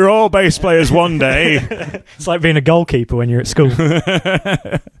 We're all bass players one day. It's like being a goalkeeper when you're at school.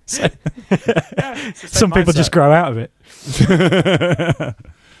 Some people just grow out of it.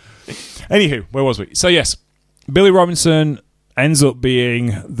 Anywho, where was we? So yes, Billy Robinson ends up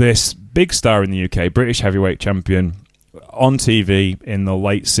being this big star in the UK, British heavyweight champion on TV in the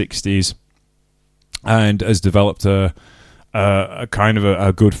late 60s, and has developed a kind of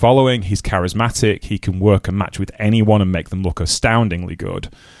a good following. He's charismatic. He can work a match with anyone and make them look astoundingly good.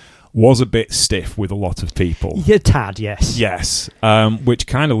 Was a bit stiff with a lot of people. Yeah, tad, yes. Yes, which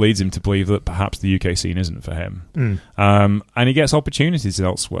kind of leads him to believe that perhaps the UK scene isn't for him. And he gets opportunities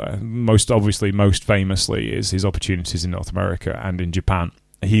elsewhere. Most famously is his opportunities in North America and in Japan.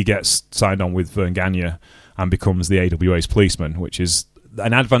 He gets signed on with Vern Gagne and becomes the AWA's policeman, which is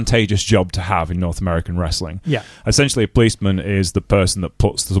an advantageous job to have in North American wrestling. Yeah. Essentially, a policeman is the person that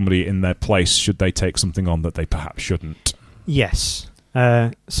puts somebody in their place should they take something on that they perhaps shouldn't. Yes.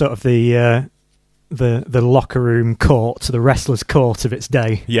 Sort of the locker room court, the wrestler's court of its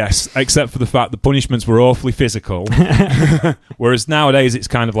day. Yes, except for the fact the punishments were awfully physical. Whereas nowadays it's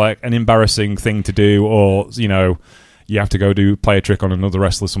kind of like an embarrassing thing to do, or, you know, you have to go play a trick on another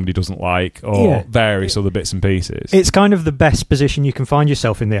wrestler somebody doesn't like, or various other bits and pieces. It's kind of the best position you can find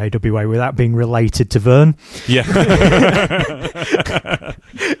yourself in the AWA without being related to Vern. Yeah.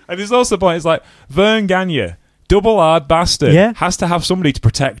 And there's also a point, it's like, Vern Gagne double hard bastard, Yeah. has to have somebody to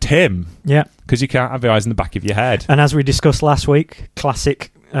protect him. Yeah. Because you can't have your eyes in the back of your head. And as we discussed last week,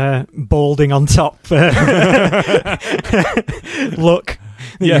 classic balding on top look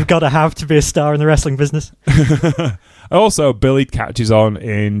that you've got to have to be a star in the wrestling business. Also, Billy catches on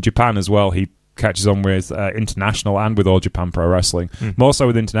in Japan as well. He catches on with International and with All Japan Pro Wrestling. More so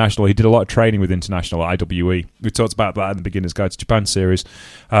with International. He did a lot of training with International at IWE. We talked about that in the Beginner's Guide to Japan series.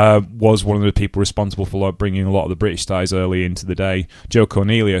 Was one of the people responsible for bringing a lot of the British stars early into the day. Joe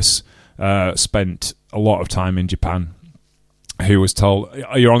Cornelius spent a lot of time in Japan, who was told,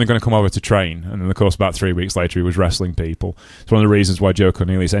 you're only going to come over to train. And then, of course, about 3 weeks later, he was wrestling people. It's one of the reasons why Joe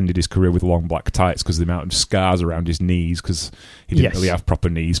Cornelius ended his career with long black tights, because of the amount of scars around his knees, because he didn't really have proper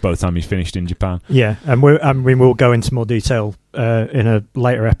knees by the time he finished in Japan. Yeah, and we'll go into more detail in a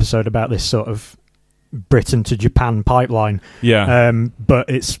later episode about this sort of Britain to Japan pipeline. Yeah. But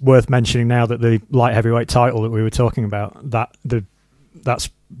it's worth mentioning now that the light heavyweight title that we were talking about, that's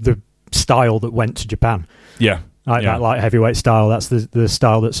the style that went to Japan. Yeah. That light heavyweight style, that's the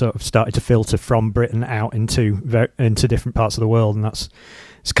style that sort of started to filter from Britain out into different parts of the world, and it's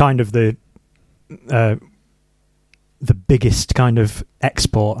kind of the biggest kind of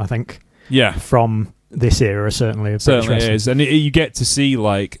export, I think. Yeah. From this era, certainly. Certainly is, and you get to see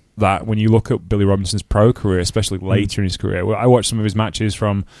like that when you look at Billy Robinson's pro career, especially later in his career. I watched some of his matches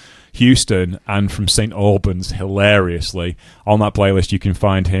from Houston and from St. Albans. Hilariously, on that playlist you can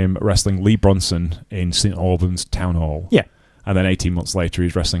find him wrestling Lee Bronson in St. Albans Town Hall. Yeah, and then 18 months later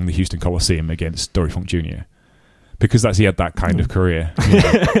he's wrestling the Houston Coliseum against Dory Funk Jr. because he had that kind of career,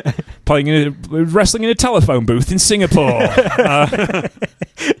 wrestling in a telephone booth in Singapore,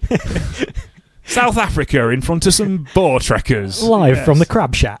 South Africa in front of some boar trekkers live from the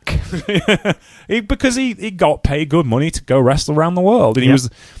Crab Shack. Because he got paid good money to go wrestle around the world, and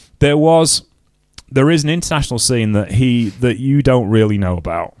there is an international scene that you don't really know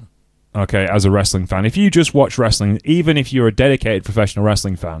about. Okay, as a wrestling fan, if you just watch wrestling, even if you're a dedicated professional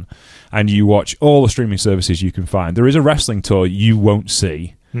wrestling fan, and you watch all the streaming services you can find, there is a wrestling tour you won't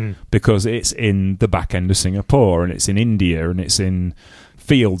see because it's in the back end of Singapore, and it's in India, and it's in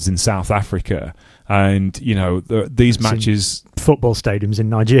fields in South Africa. And, these matches... football stadiums in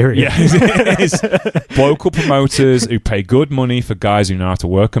Nigeria. Yeah, it is. Local promoters who pay good money for guys who know how to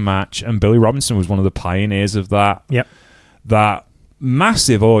work a match. And Billy Robinson was one of the pioneers of that. Yep. That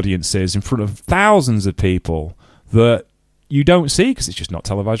massive audiences in front of thousands of people that you don't see because it's just not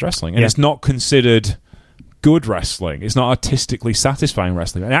televised wrestling. And it's not considered good wrestling. It's not artistically satisfying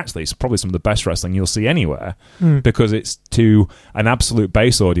wrestling. And actually, it's probably some of the best wrestling you'll see anywhere because it's to an absolute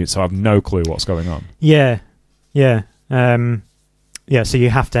base audience who have no clue what's going on. Yeah. So you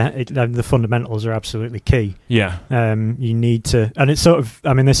have to... the fundamentals are absolutely key. Yeah. You need to... And it's sort of...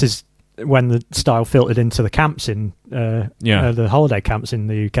 I mean, this is when the style filtered into the camps in... the holiday camps in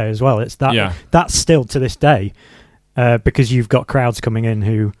the UK as well. It's that. Yeah. That's still to this day because you've got crowds coming in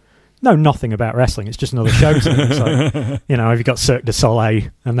who know nothing about wrestling. It's just another show to them. It's like, you've got Cirque du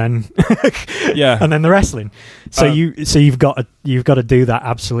Soleil and then and then the wrestling. So you've got to do that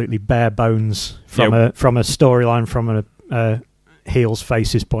absolutely bare bones from a storyline, from a heels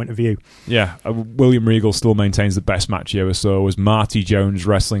faces point of view. Yeah, William Regal still maintains the best match he ever saw was Marty Jones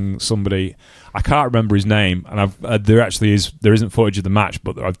wrestling somebody. I can't remember his name, and there isn't footage of the match,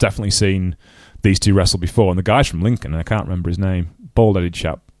 but I've definitely seen these two wrestle before. And the guy's from Lincoln, and I can't remember his name. Bald-headed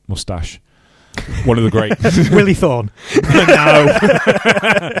chap. Mustache. One of the great Willie Thorne. No.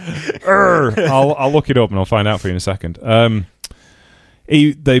 I'll look it up and I'll find out for you in a second.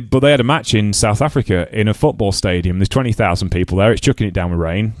 They had a match in South Africa in a football stadium. There's 20,000 people there. It's chucking it down with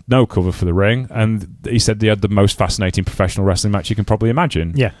rain. No cover for the ring. And he said they had the most fascinating professional wrestling match you can probably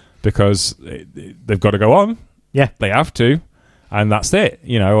imagine. Yeah. Because they've got to go on. Yeah. They have to. And that's it,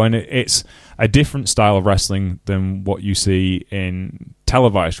 and it's a different style of wrestling than what you see in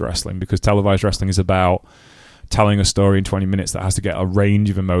televised wrestling, because televised wrestling is about telling a story in 20 minutes that has to get a range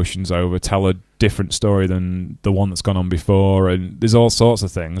of emotions over, tell a different story than the one that's gone on before, and there's all sorts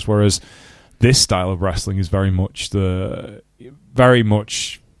of things, whereas this style of wrestling is very much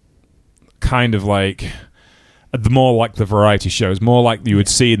kind of like... more like the variety shows, more like you would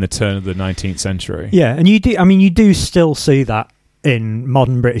see in the turn of the 19th century. Yeah, and you do still see that in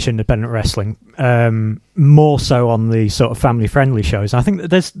modern British independent wrestling, more so on the sort of family-friendly shows. I think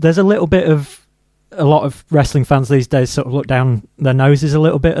that there's a lot of wrestling fans these days sort of look down their noses a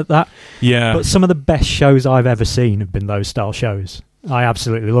little bit at that. Yeah. But some of the best shows I've ever seen have been those style shows. I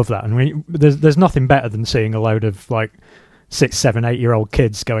absolutely love that. And there's nothing better than seeing a load of like 6, 7, 8-year-old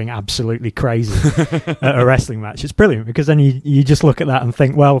kids going absolutely crazy at a wrestling match. It's brilliant because then you just look at that and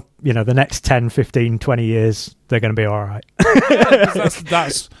think, well, you know, the next 10, 15, 20 years, they're going to be all right.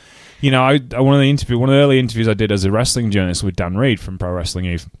 That's you know, one of the early interviews I did as a wrestling journalist with Dan Reed from Pro Wrestling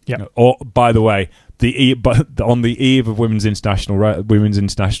Eve. Yeah. You know, or by the way, on the eve of Women's Women's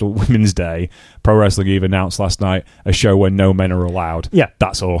Day, Pro Wrestling Eve announced last night a show where no men are allowed. Yeah,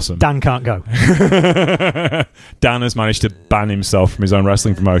 that's awesome. Dan can't go. Dan has managed to ban himself from his own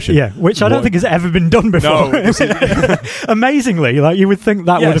wrestling promotion. Yeah, which I don't think has ever been done before. No, amazingly, like you would think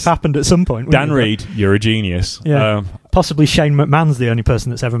that would have happened at some point. Dan Reed, you're a genius. Yeah. Possibly Shane McMahon's the only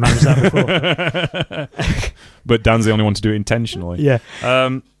person that's ever managed that before. But Dan's the only one to do it intentionally. Yeah.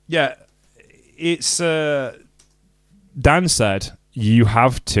 It's Dan said you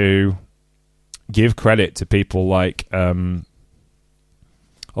have to give credit to people like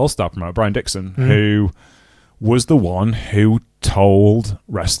All-Star promoter Brian Dixon, who was the one who told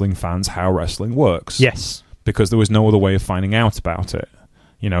wrestling fans how wrestling works. Yes. Because there was no other way of finding out about it.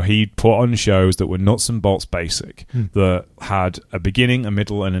 You know, he put on shows that were nuts and bolts basic, that had a beginning, a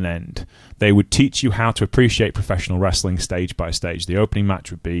middle, and an end. They would teach you how to appreciate professional wrestling stage by stage. The opening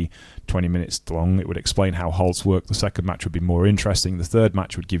match would be 20 minutes long. It would explain how holds work. The second match would be more interesting. The third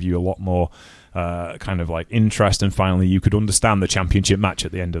match would give you a lot more kind of like interest. And finally, you could understand the championship match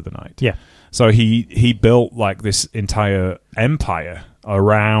at the end of the night. Yeah. So he built like this entire empire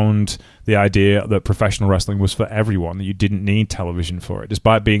around the idea that professional wrestling was for everyone, that you didn't need television for it,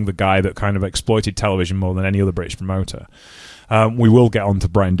 despite being the guy that kind of exploited television more than any other British promoter. We will get on to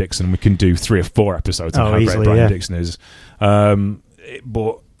Brian Dixon. We can do 3 or 4 episodes on how great Brian Dixon is.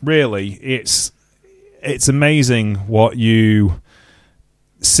 But really, it's amazing what you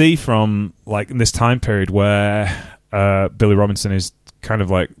see from like in this time period where Billy Robinson is kind of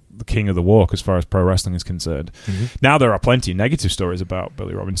like the king of the walk as far as pro wrestling is concerned. Now there are plenty of negative stories about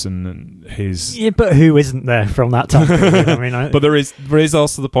Billy Robinson and his... Yeah, but who isn't there from that time period? I mean, but there is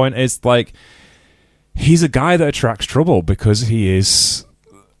also the point is like he's a guy that attracts trouble because he is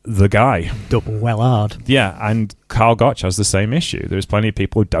the guy. Double well hard. Yeah, and Karl Gotch has the same issue. There's plenty of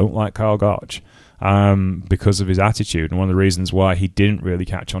people who don't like Karl Gotch because of his attitude, and one of the reasons why he didn't really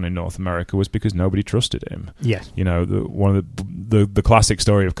catch on in North America was because nobody trusted him. Yeah, you know, one of the classic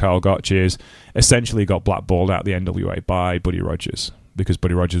story of Karl Gotch is essentially got blackballed out of the NWA by Buddy Rogers because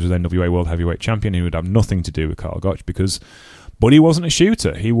Buddy Rogers was NWA World Heavyweight Champion. He would have nothing to do with Karl Gotch because Buddy wasn't a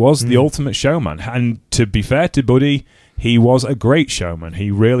shooter. He was the ultimate showman, and to be fair to Buddy, he was a great showman. He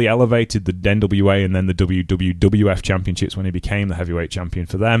really elevated the NWA and then the WWF championships when he became the heavyweight champion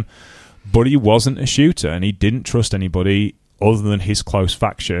for them. But he wasn't a shooter, and he didn't trust anybody other than his close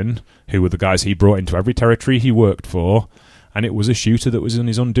faction, who were the guys he brought into every territory he worked for, and it was a shooter that was on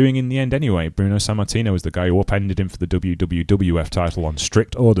his undoing in the end anyway. Bruno Sammartino was the guy who upended him for the WWF title on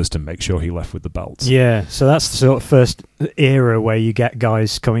strict orders to make sure he left with the belts. Yeah, so that's the sort of first era where you get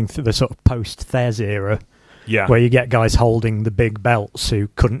guys coming through the sort of post-Thez era, where you get guys holding the big belts who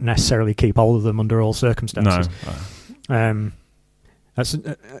couldn't necessarily keep hold of them under all circumstances. No. That's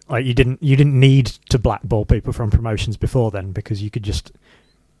like you didn't need to blackball people from promotions before then because you could just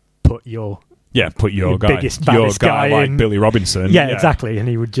put your guy, biggest, your baddest guy like in. Billy Robinson. Yeah, exactly, and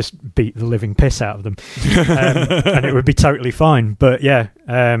he would just beat the living piss out of them, and it would be totally fine. But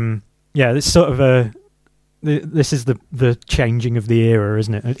it's sort of this is the changing of the era,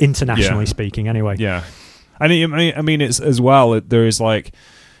 isn't it? Internationally speaking, anyway. Yeah, and I mean, it's as well. There is like.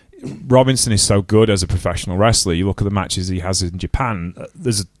 Robinson is so good as a professional wrestler. You look at the matches he has in Japan.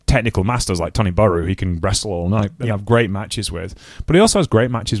 There's technical masters like Tony Boru he can wrestle all night and have great matches with. But he also has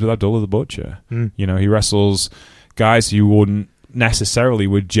great matches with Abdullah the Butcher. You know, he wrestles guys who wouldn't necessarily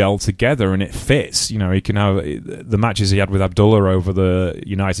would gel together, and it fits. You know, he can have the matches he had with Abdullah over the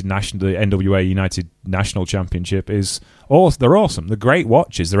NWA United National Championship they're awesome. They're great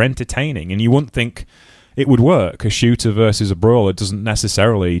watches. They're entertaining, and you wouldn't think it would work. A shooter versus a brawler doesn't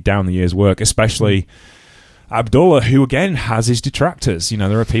necessarily down the years work, especially Abdullah, who again has his detractors. You know,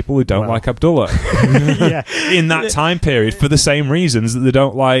 there are people who don't like Abdullah in that time period for the same reasons that they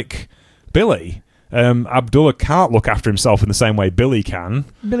don't like Billy. Abdullah can't look after himself in the same way Billy can.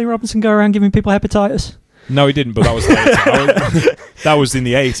 Billy Robinson go around giving people hepatitis? No, he didn't, but that was later. That was in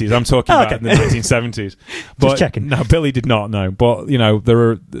the 80s. I'm talking about in the 1970s. But just checking. No, Billy did not know. But, you know,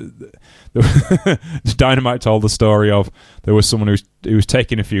 Dynamite told the story of there was someone who was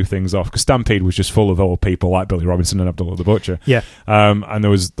taking a few things off because Stampede was just full of old people like Billy Robinson and Abdullah the Butcher. Yeah. And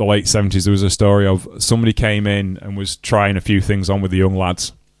there was the late 70s. There was a story of somebody came in and was trying a few things on with the young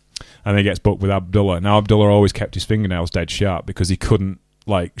lads, and he gets booked with Abdullah. Now Abdullah always kept his fingernails dead sharp because he couldn't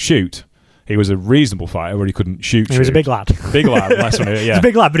shoot. He was a reasonable fighter where he couldn't shoot. He was a big lad. Big lad. Last one, yeah. He was a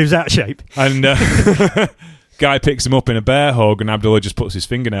big lad, but he was out of shape. And guy picks him up in a bear hug, and Abdullah just puts his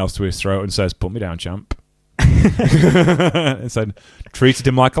fingernails to his throat and says, "Put me down, champ." And said, treated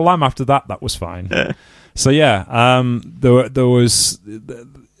him like a lamb after that. That was fine. So yeah, there was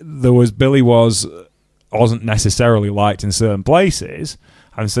Billy wasn't necessarily liked in certain places.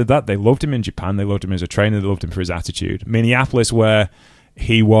 Having said that, they loved him in Japan. They loved him as a trainer. They loved him for his attitude. Minneapolis, where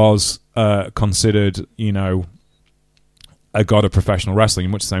he was considered, a god of professional wrestling,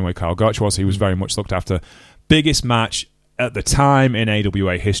 in much the same way Karl Gotch was. He was very much looked after. Biggest match at the time in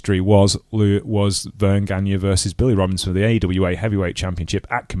AWA history was Vern Gagne versus Billy Robinson for the AWA Heavyweight Championship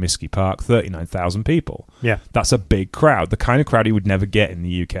at Comiskey Park, 39,000 people. Yeah. That's a big crowd, the kind of crowd he would never get in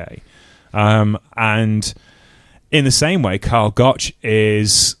the UK. And in the same way, Karl Gotch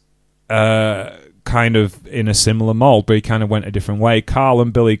is kind of in a similar mold, but he kind of went a different way. Karl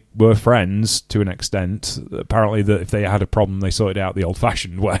and Billy were friends to an extent. Apparently, that if they had a problem, they sorted it out the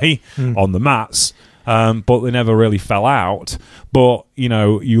old-fashioned way on the mats. But they never really fell out. But,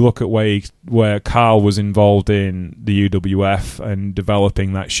 you look at where Karl was involved in the UWF and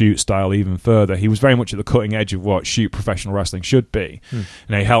developing that shoot style even further. He was very much at the cutting edge of what shoot professional wrestling should be.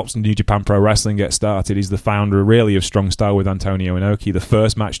 And he helps New Japan Pro Wrestling get started. He's the founder, really, of Strong Style with Antonio Inoki. The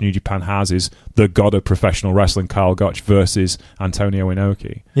first match New Japan has is the god of professional wrestling, Karl Gotch, versus Antonio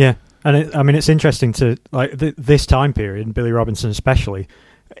Inoki. Yeah. And it's interesting to, this time period, Billy Robinson especially,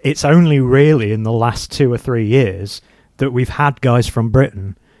 it's only really in the last 2 or 3 years that we've had guys from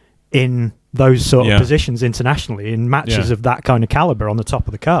Britain in those sort of positions internationally in matches of that kind of caliber on the top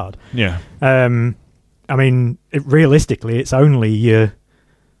of the card. Yeah. Realistically, it's only your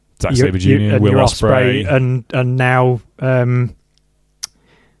Zack Sabre Jr., Will Ospreay, and now.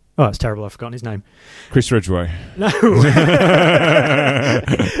 It's terrible. I've forgotten his name. Chris Ridgway. No.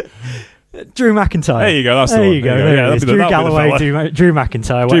 Drew McIntyre. There you go. That's there the one. you go. Yeah, Drew Galloway, Drew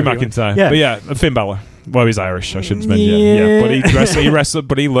McIntyre. Drew McIntyre. Yeah. But yeah, Finn Balor. Well, he's Irish. I shouldn't mention. Yeah, but he wrestled,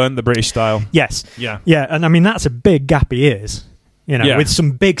 but he learned the British style. Yes. Yeah. Yeah, and that's a big gap of years. With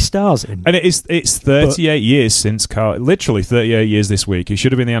some big stars in. And it's 38 years since Karl. Literally 38 years this week. He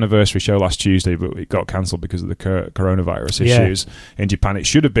should have been the anniversary show last Tuesday, but it got cancelled because of the coronavirus issues in Japan. It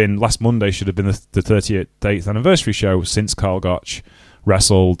should have been last Monday. Should have been the 38th anniversary show since Karl Gotch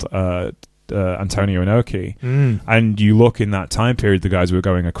wrestled Antonio Inoki. And you look in that time period, the guys who were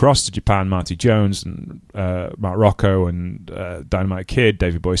going across to Japan, Marty Jones and Mark Rocco and Dynamite Kid,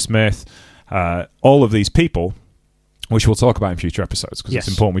 Davey Boy Smith, all of these people, which we'll talk about in future episodes because it's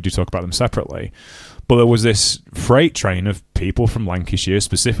important we do talk about them separately. But there was this freight train of people from Lancashire,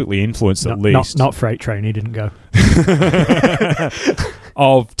 specifically influenced at least. Not freight train, he didn't go.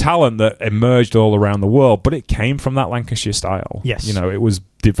 Of talent that emerged all around the world, but it came from that Lancashire style. Yes. It was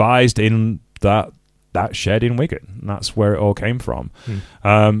devised in that shed in Wigan. And that's where it all came from.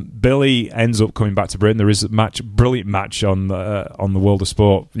 Billy ends up coming back to Britain. There is a brilliant match on the World of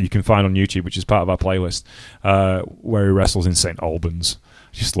Sport you can find on YouTube, which is part of our playlist, where he wrestles in St. Albans.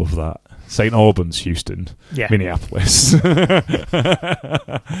 I just love that. St. Albans, Houston, Minneapolis.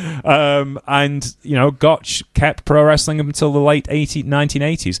 And, Gotch kept pro wrestling until the late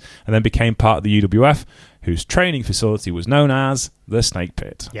 1980s and then became part of the UWF, whose training facility was known as the Snake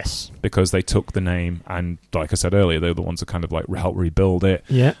Pit. Yes. Because they took the name and, like I said earlier, they're the ones that kind of helped rebuild it.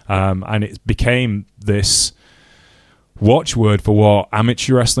 Yeah. And it became this watchword for what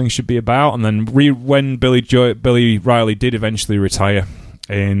amateur wrestling should be about. And then when Billy Riley did eventually retire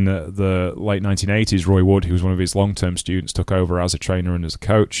in the late 1980s, Roy Wood, who was one of his long-term students, took over as a trainer and as a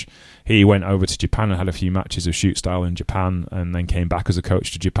coach. He went over to Japan and had a few matches of shoot style in Japan and then came back as a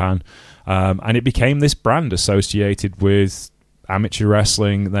coach to Japan. And it became this brand associated with amateur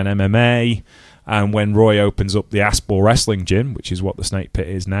wrestling, then MMA. And when Roy opens up the Aspel Wrestling Gym, which is what the Snake Pit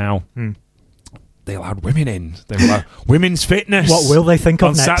is now, they allowed women in. They allowed women's fitness. What will they think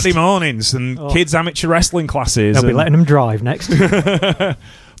on next? Saturday mornings and kids' amateur wrestling classes. They'll be letting them drive next.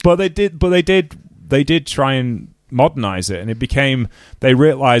 But they did try and modernize it, and it became, they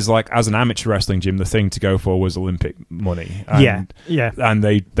realized, as an amateur wrestling gym, the thing to go for was Olympic money. And, and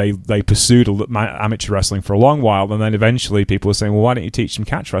they pursued amateur wrestling for a long while, and then eventually people were saying, well, why don't you teach them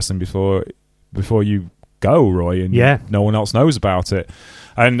catch wrestling before you go, Roy? And no one else knows about it.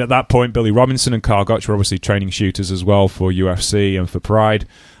 And at that point, Billy Robinson and Karl Gotch were obviously training shooters as well for UFC and for Pride.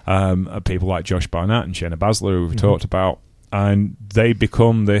 People like Josh Barnett and Shayna Baszler, who we've talked about. And they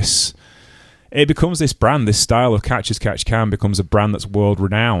become this... It becomes this brand, this style of catch as catch can becomes a brand that's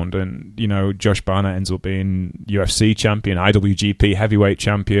world-renowned. And, Josh Barnett ends up being UFC champion, IWGP heavyweight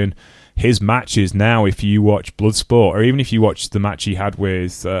champion. his matches now, if you watch Bloodsport, or even if you watch the match he had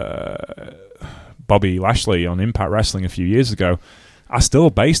with Bobby Lashley on Impact Wrestling a few years ago, are still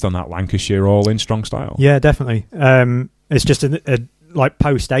based on that Lancashire all-in strong style. Yeah, definitely. It's just like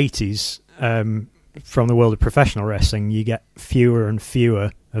post-80s, from the world of professional wrestling, you get fewer and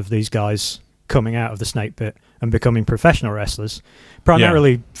fewer of these guys coming out of the snake pit and becoming professional wrestlers,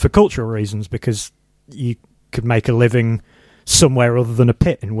 primarily for cultural reasons, because you could make a living somewhere other than a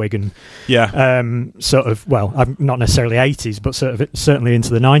pit in Wigan. Yeah. Sort of, well, not necessarily 80s, but certainly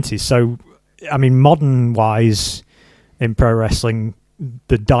into the 90s. So, I mean, modern-wise, in pro wrestling,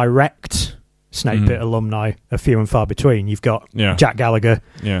 the direct snake pit alumni are few and far between. You've got Jack Gallagher,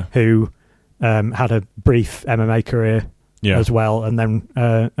 who had a brief MMA career as well, and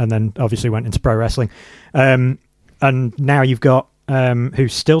then obviously went into pro wrestling. And now you've got who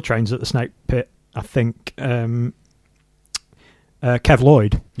still trains at the snake pit, I think, Kev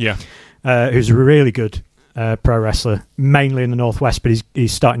Lloyd, who's a really good pro wrestler, mainly in the Northwest, but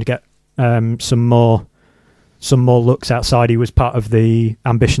he's starting to get some more looks outside. He was part of the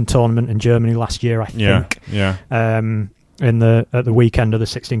Ambition tournament in Germany last year, I think. At the weekend of the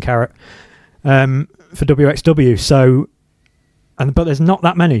 16 carat for WXW. So, but there's not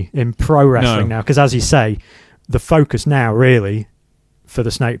that many in pro wrestling now, because as you say, the focus now really for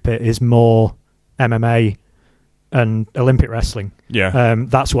the snake pit is more MMA and Olympic wrestling.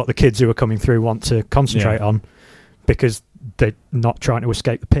 That's what the kids who are coming through want to concentrate on, because they're not trying to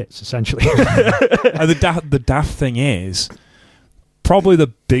escape the pits, essentially. And the daft thing is, probably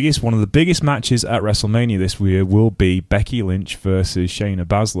one of the biggest matches at WrestleMania this year will be Becky Lynch versus Shayna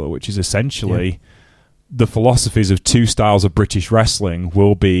Baszler, which is essentially the philosophies of two styles of British wrestling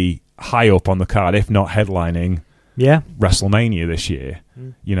will be high up on the card, if not headlining WrestleMania this year.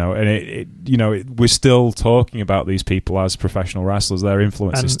 You know, and we're still talking about these people as professional wrestlers. Their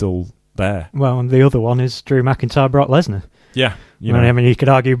influence is still there. Well, and the other one is Drew McIntyre, Brock Lesnar. Yeah, I mean, you could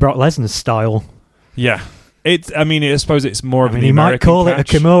argue Brock Lesnar's style. Yeah. I suppose it's more of an he American might call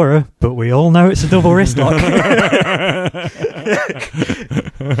catch. It a Kimura, but we all know it's a double wrist lock.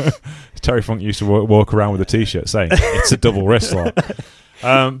 Terry Funk used to walk around with a T-shirt saying, it's a double wrist lock.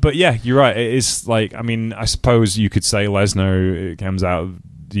 But yeah, you're right. It is like, I mean, I suppose you could say Lesnar comes out of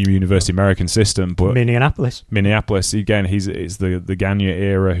the University American system, but Minneapolis again, it's the Gagne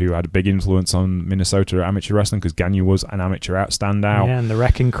era who had a big influence on Minnesota amateur wrestling, because Gagne was an amateur standout. And the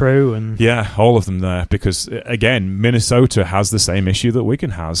Wrecking Crew and all of them there, because again, Minnesota has the same issue that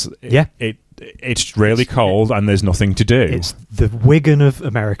Wigan has. It's really cold and there's nothing to do. It's the Wigan of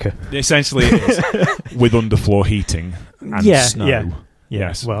America. Essentially it is, with underfloor heating and snow.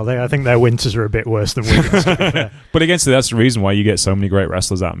 Yes. Well, I think their winters are a bit worse than Wigan's. But again, so that's the reason why you get so many great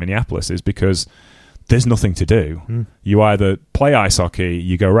wrestlers out of Minneapolis, is because there's nothing to do. You either play ice hockey,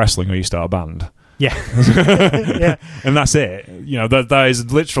 you go wrestling, or you start a band. And that's it. You know, that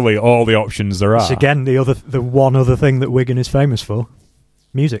is literally all the options there are. Which again, the one other thing that Wigan is famous for.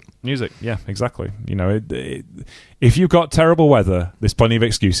 Music, yeah, exactly. You know, if you've got terrible weather, there's plenty of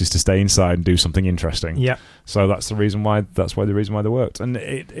excuses to stay inside and do something interesting. Yeah. So that's the reason why they worked. And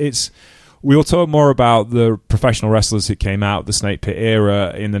we'll talk more about the professional wrestlers who came out the Snake Pit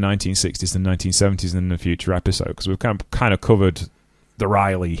era in the 1960s and 1970s in a future episode, because we've kind of covered the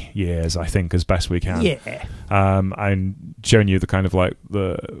Riley years, I think, as best we can. Yeah. And showing you the kind of like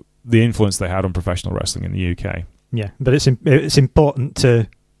the influence they had on professional wrestling in the UK. Yeah, but it's important to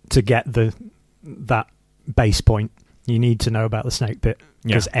get that base point. You need to know about the Snake Pit,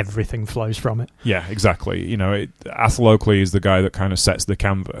 because everything flows from it. Yeah, exactly. You know, Athol Oakley is the guy that kind of sets the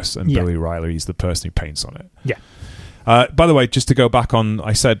canvas, and Billy Riley is the person who paints on it. Yeah. By the way, just to go back on,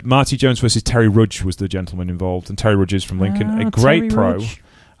 I said Marty Jones versus Terry Rudge was the gentleman involved, and Terry Rudge is from Lincoln, a great pro.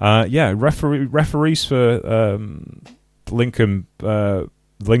 Referees for Lincoln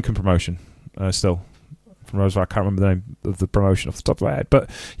promotion still. From Roseville, I can't remember the name of the promotion off the top of my head, but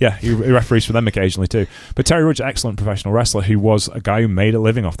yeah, he referees for them occasionally too. But Terry Rudge, excellent professional wrestler, who was a guy who made a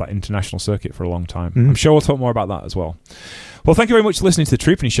living off that international circuit for a long time. I'm sure we'll talk more about that as well. Well, thank you very much for listening to the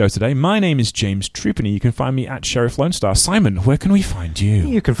Troopany Show today. My name is James Troopany. You can find me at Sheriff Lone Star. Simon, where can we find you?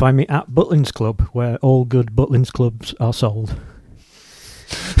 You can find me at Butlins Club, where all good Butlins clubs are sold.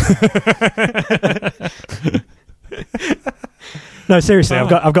 No, seriously,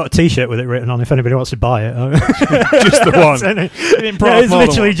 I've got a T-shirt with it written on. If anybody wants to buy it, just the one. It's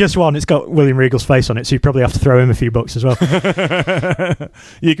literally just one. It's got William Regal's face on it, so you probably have to throw him a few bucks as well.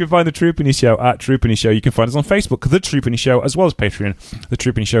 You can find the Troopany Show at Troopany Show. You can find us on Facebook, The Troopany Show, as well as Patreon, The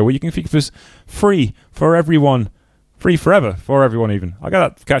Troopany Show, where you can think of us free for everyone, free forever for everyone. Even I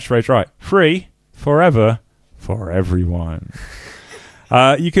got that catchphrase right: free forever for everyone.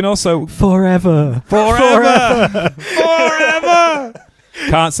 You can also... Forever.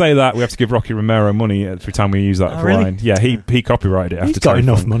 Can't say that. We have to give Rocky Romero money every time we use that really? line. Yeah, he copyrighted it. He's got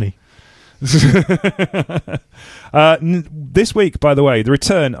enough money. This week, by the way, the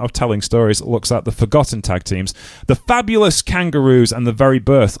return of Telling Stories looks at the forgotten tag teams, the fabulous Kangaroos, and the very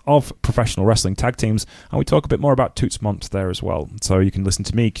birth of professional wrestling tag teams. And we talk a bit more about Toots Month there as well. So you can listen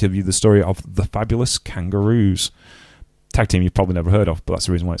to me give you the story of the fabulous Kangaroos. Tag team you've probably never heard of, but that's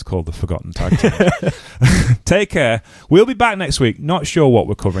the reason why it's called the Forgotten Tag Team. Take care. We'll be back next week. Not sure what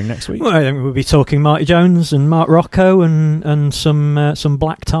we're covering next week. Well, I think we'll be talking Marty Jones and Mark Rocco and some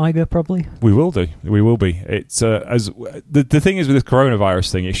Black Tiger probably. We will do. We will be. It's as the thing is with this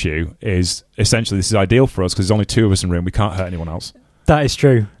coronavirus thing issue is essentially this is ideal for us because there's only two of us in the room. We can't hurt anyone else. That is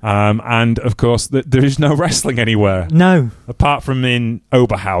true. And, of course, there is no wrestling anywhere. No. Apart from in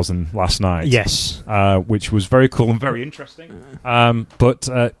Oberhausen last night. Yes. Which was very cool and very interesting. But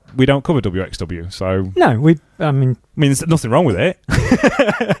we don't cover WXW, so... No, I mean, there's nothing wrong with it.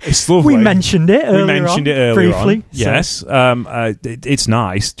 It's lovely. We mentioned it earlier briefly. On. Yes. It's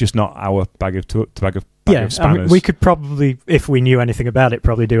nice, just not our bag of spanners. I mean, we could probably, if we knew anything about it,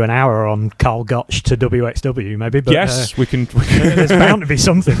 probably do an hour on Karl Gotch to WXW, maybe. But, yes, we can. There's bound to be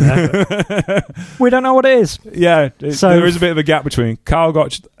something there. We don't know what it is. Yeah, there is a bit of a gap between Karl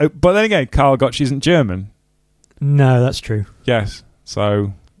Gotch. But then again, Karl Gotch isn't German. No, that's true. Yes.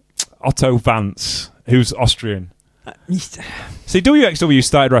 So, Otto Vance, who's Austrian. See, WXW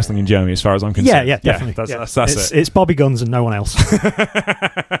started wrestling in Germany, as far as I'm concerned. Yeah, definitely. That's it. It's Bobby Guns and no one else.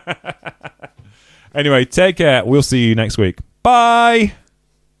 Anyway, take care. We'll see you next week. Bye.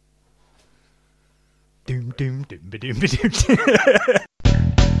 Doom, doom, doom, doom, doom.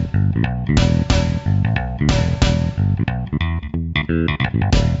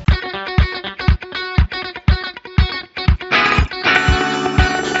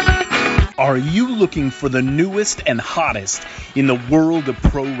 Are you looking for the newest and hottest in the world of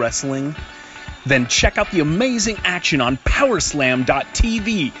pro wrestling? Then check out the amazing action on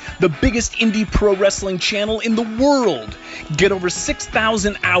Powerslam.tv, the biggest indie pro wrestling channel in the world. Get over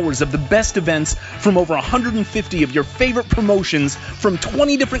 6,000 hours of the best events from over 150 of your favorite promotions from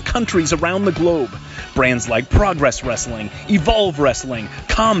 20 different countries around the globe. Brands like Progress Wrestling, Evolve Wrestling,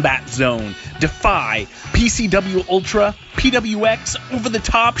 Combat Zone, Defy, PCW Ultra, PWX, Over the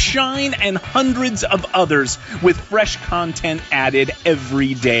Top, Shine, and hundreds of others with fresh content added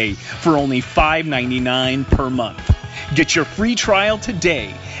every day for only $5.99 per month. Get your free trial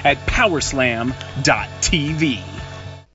today at Powerslam.tv.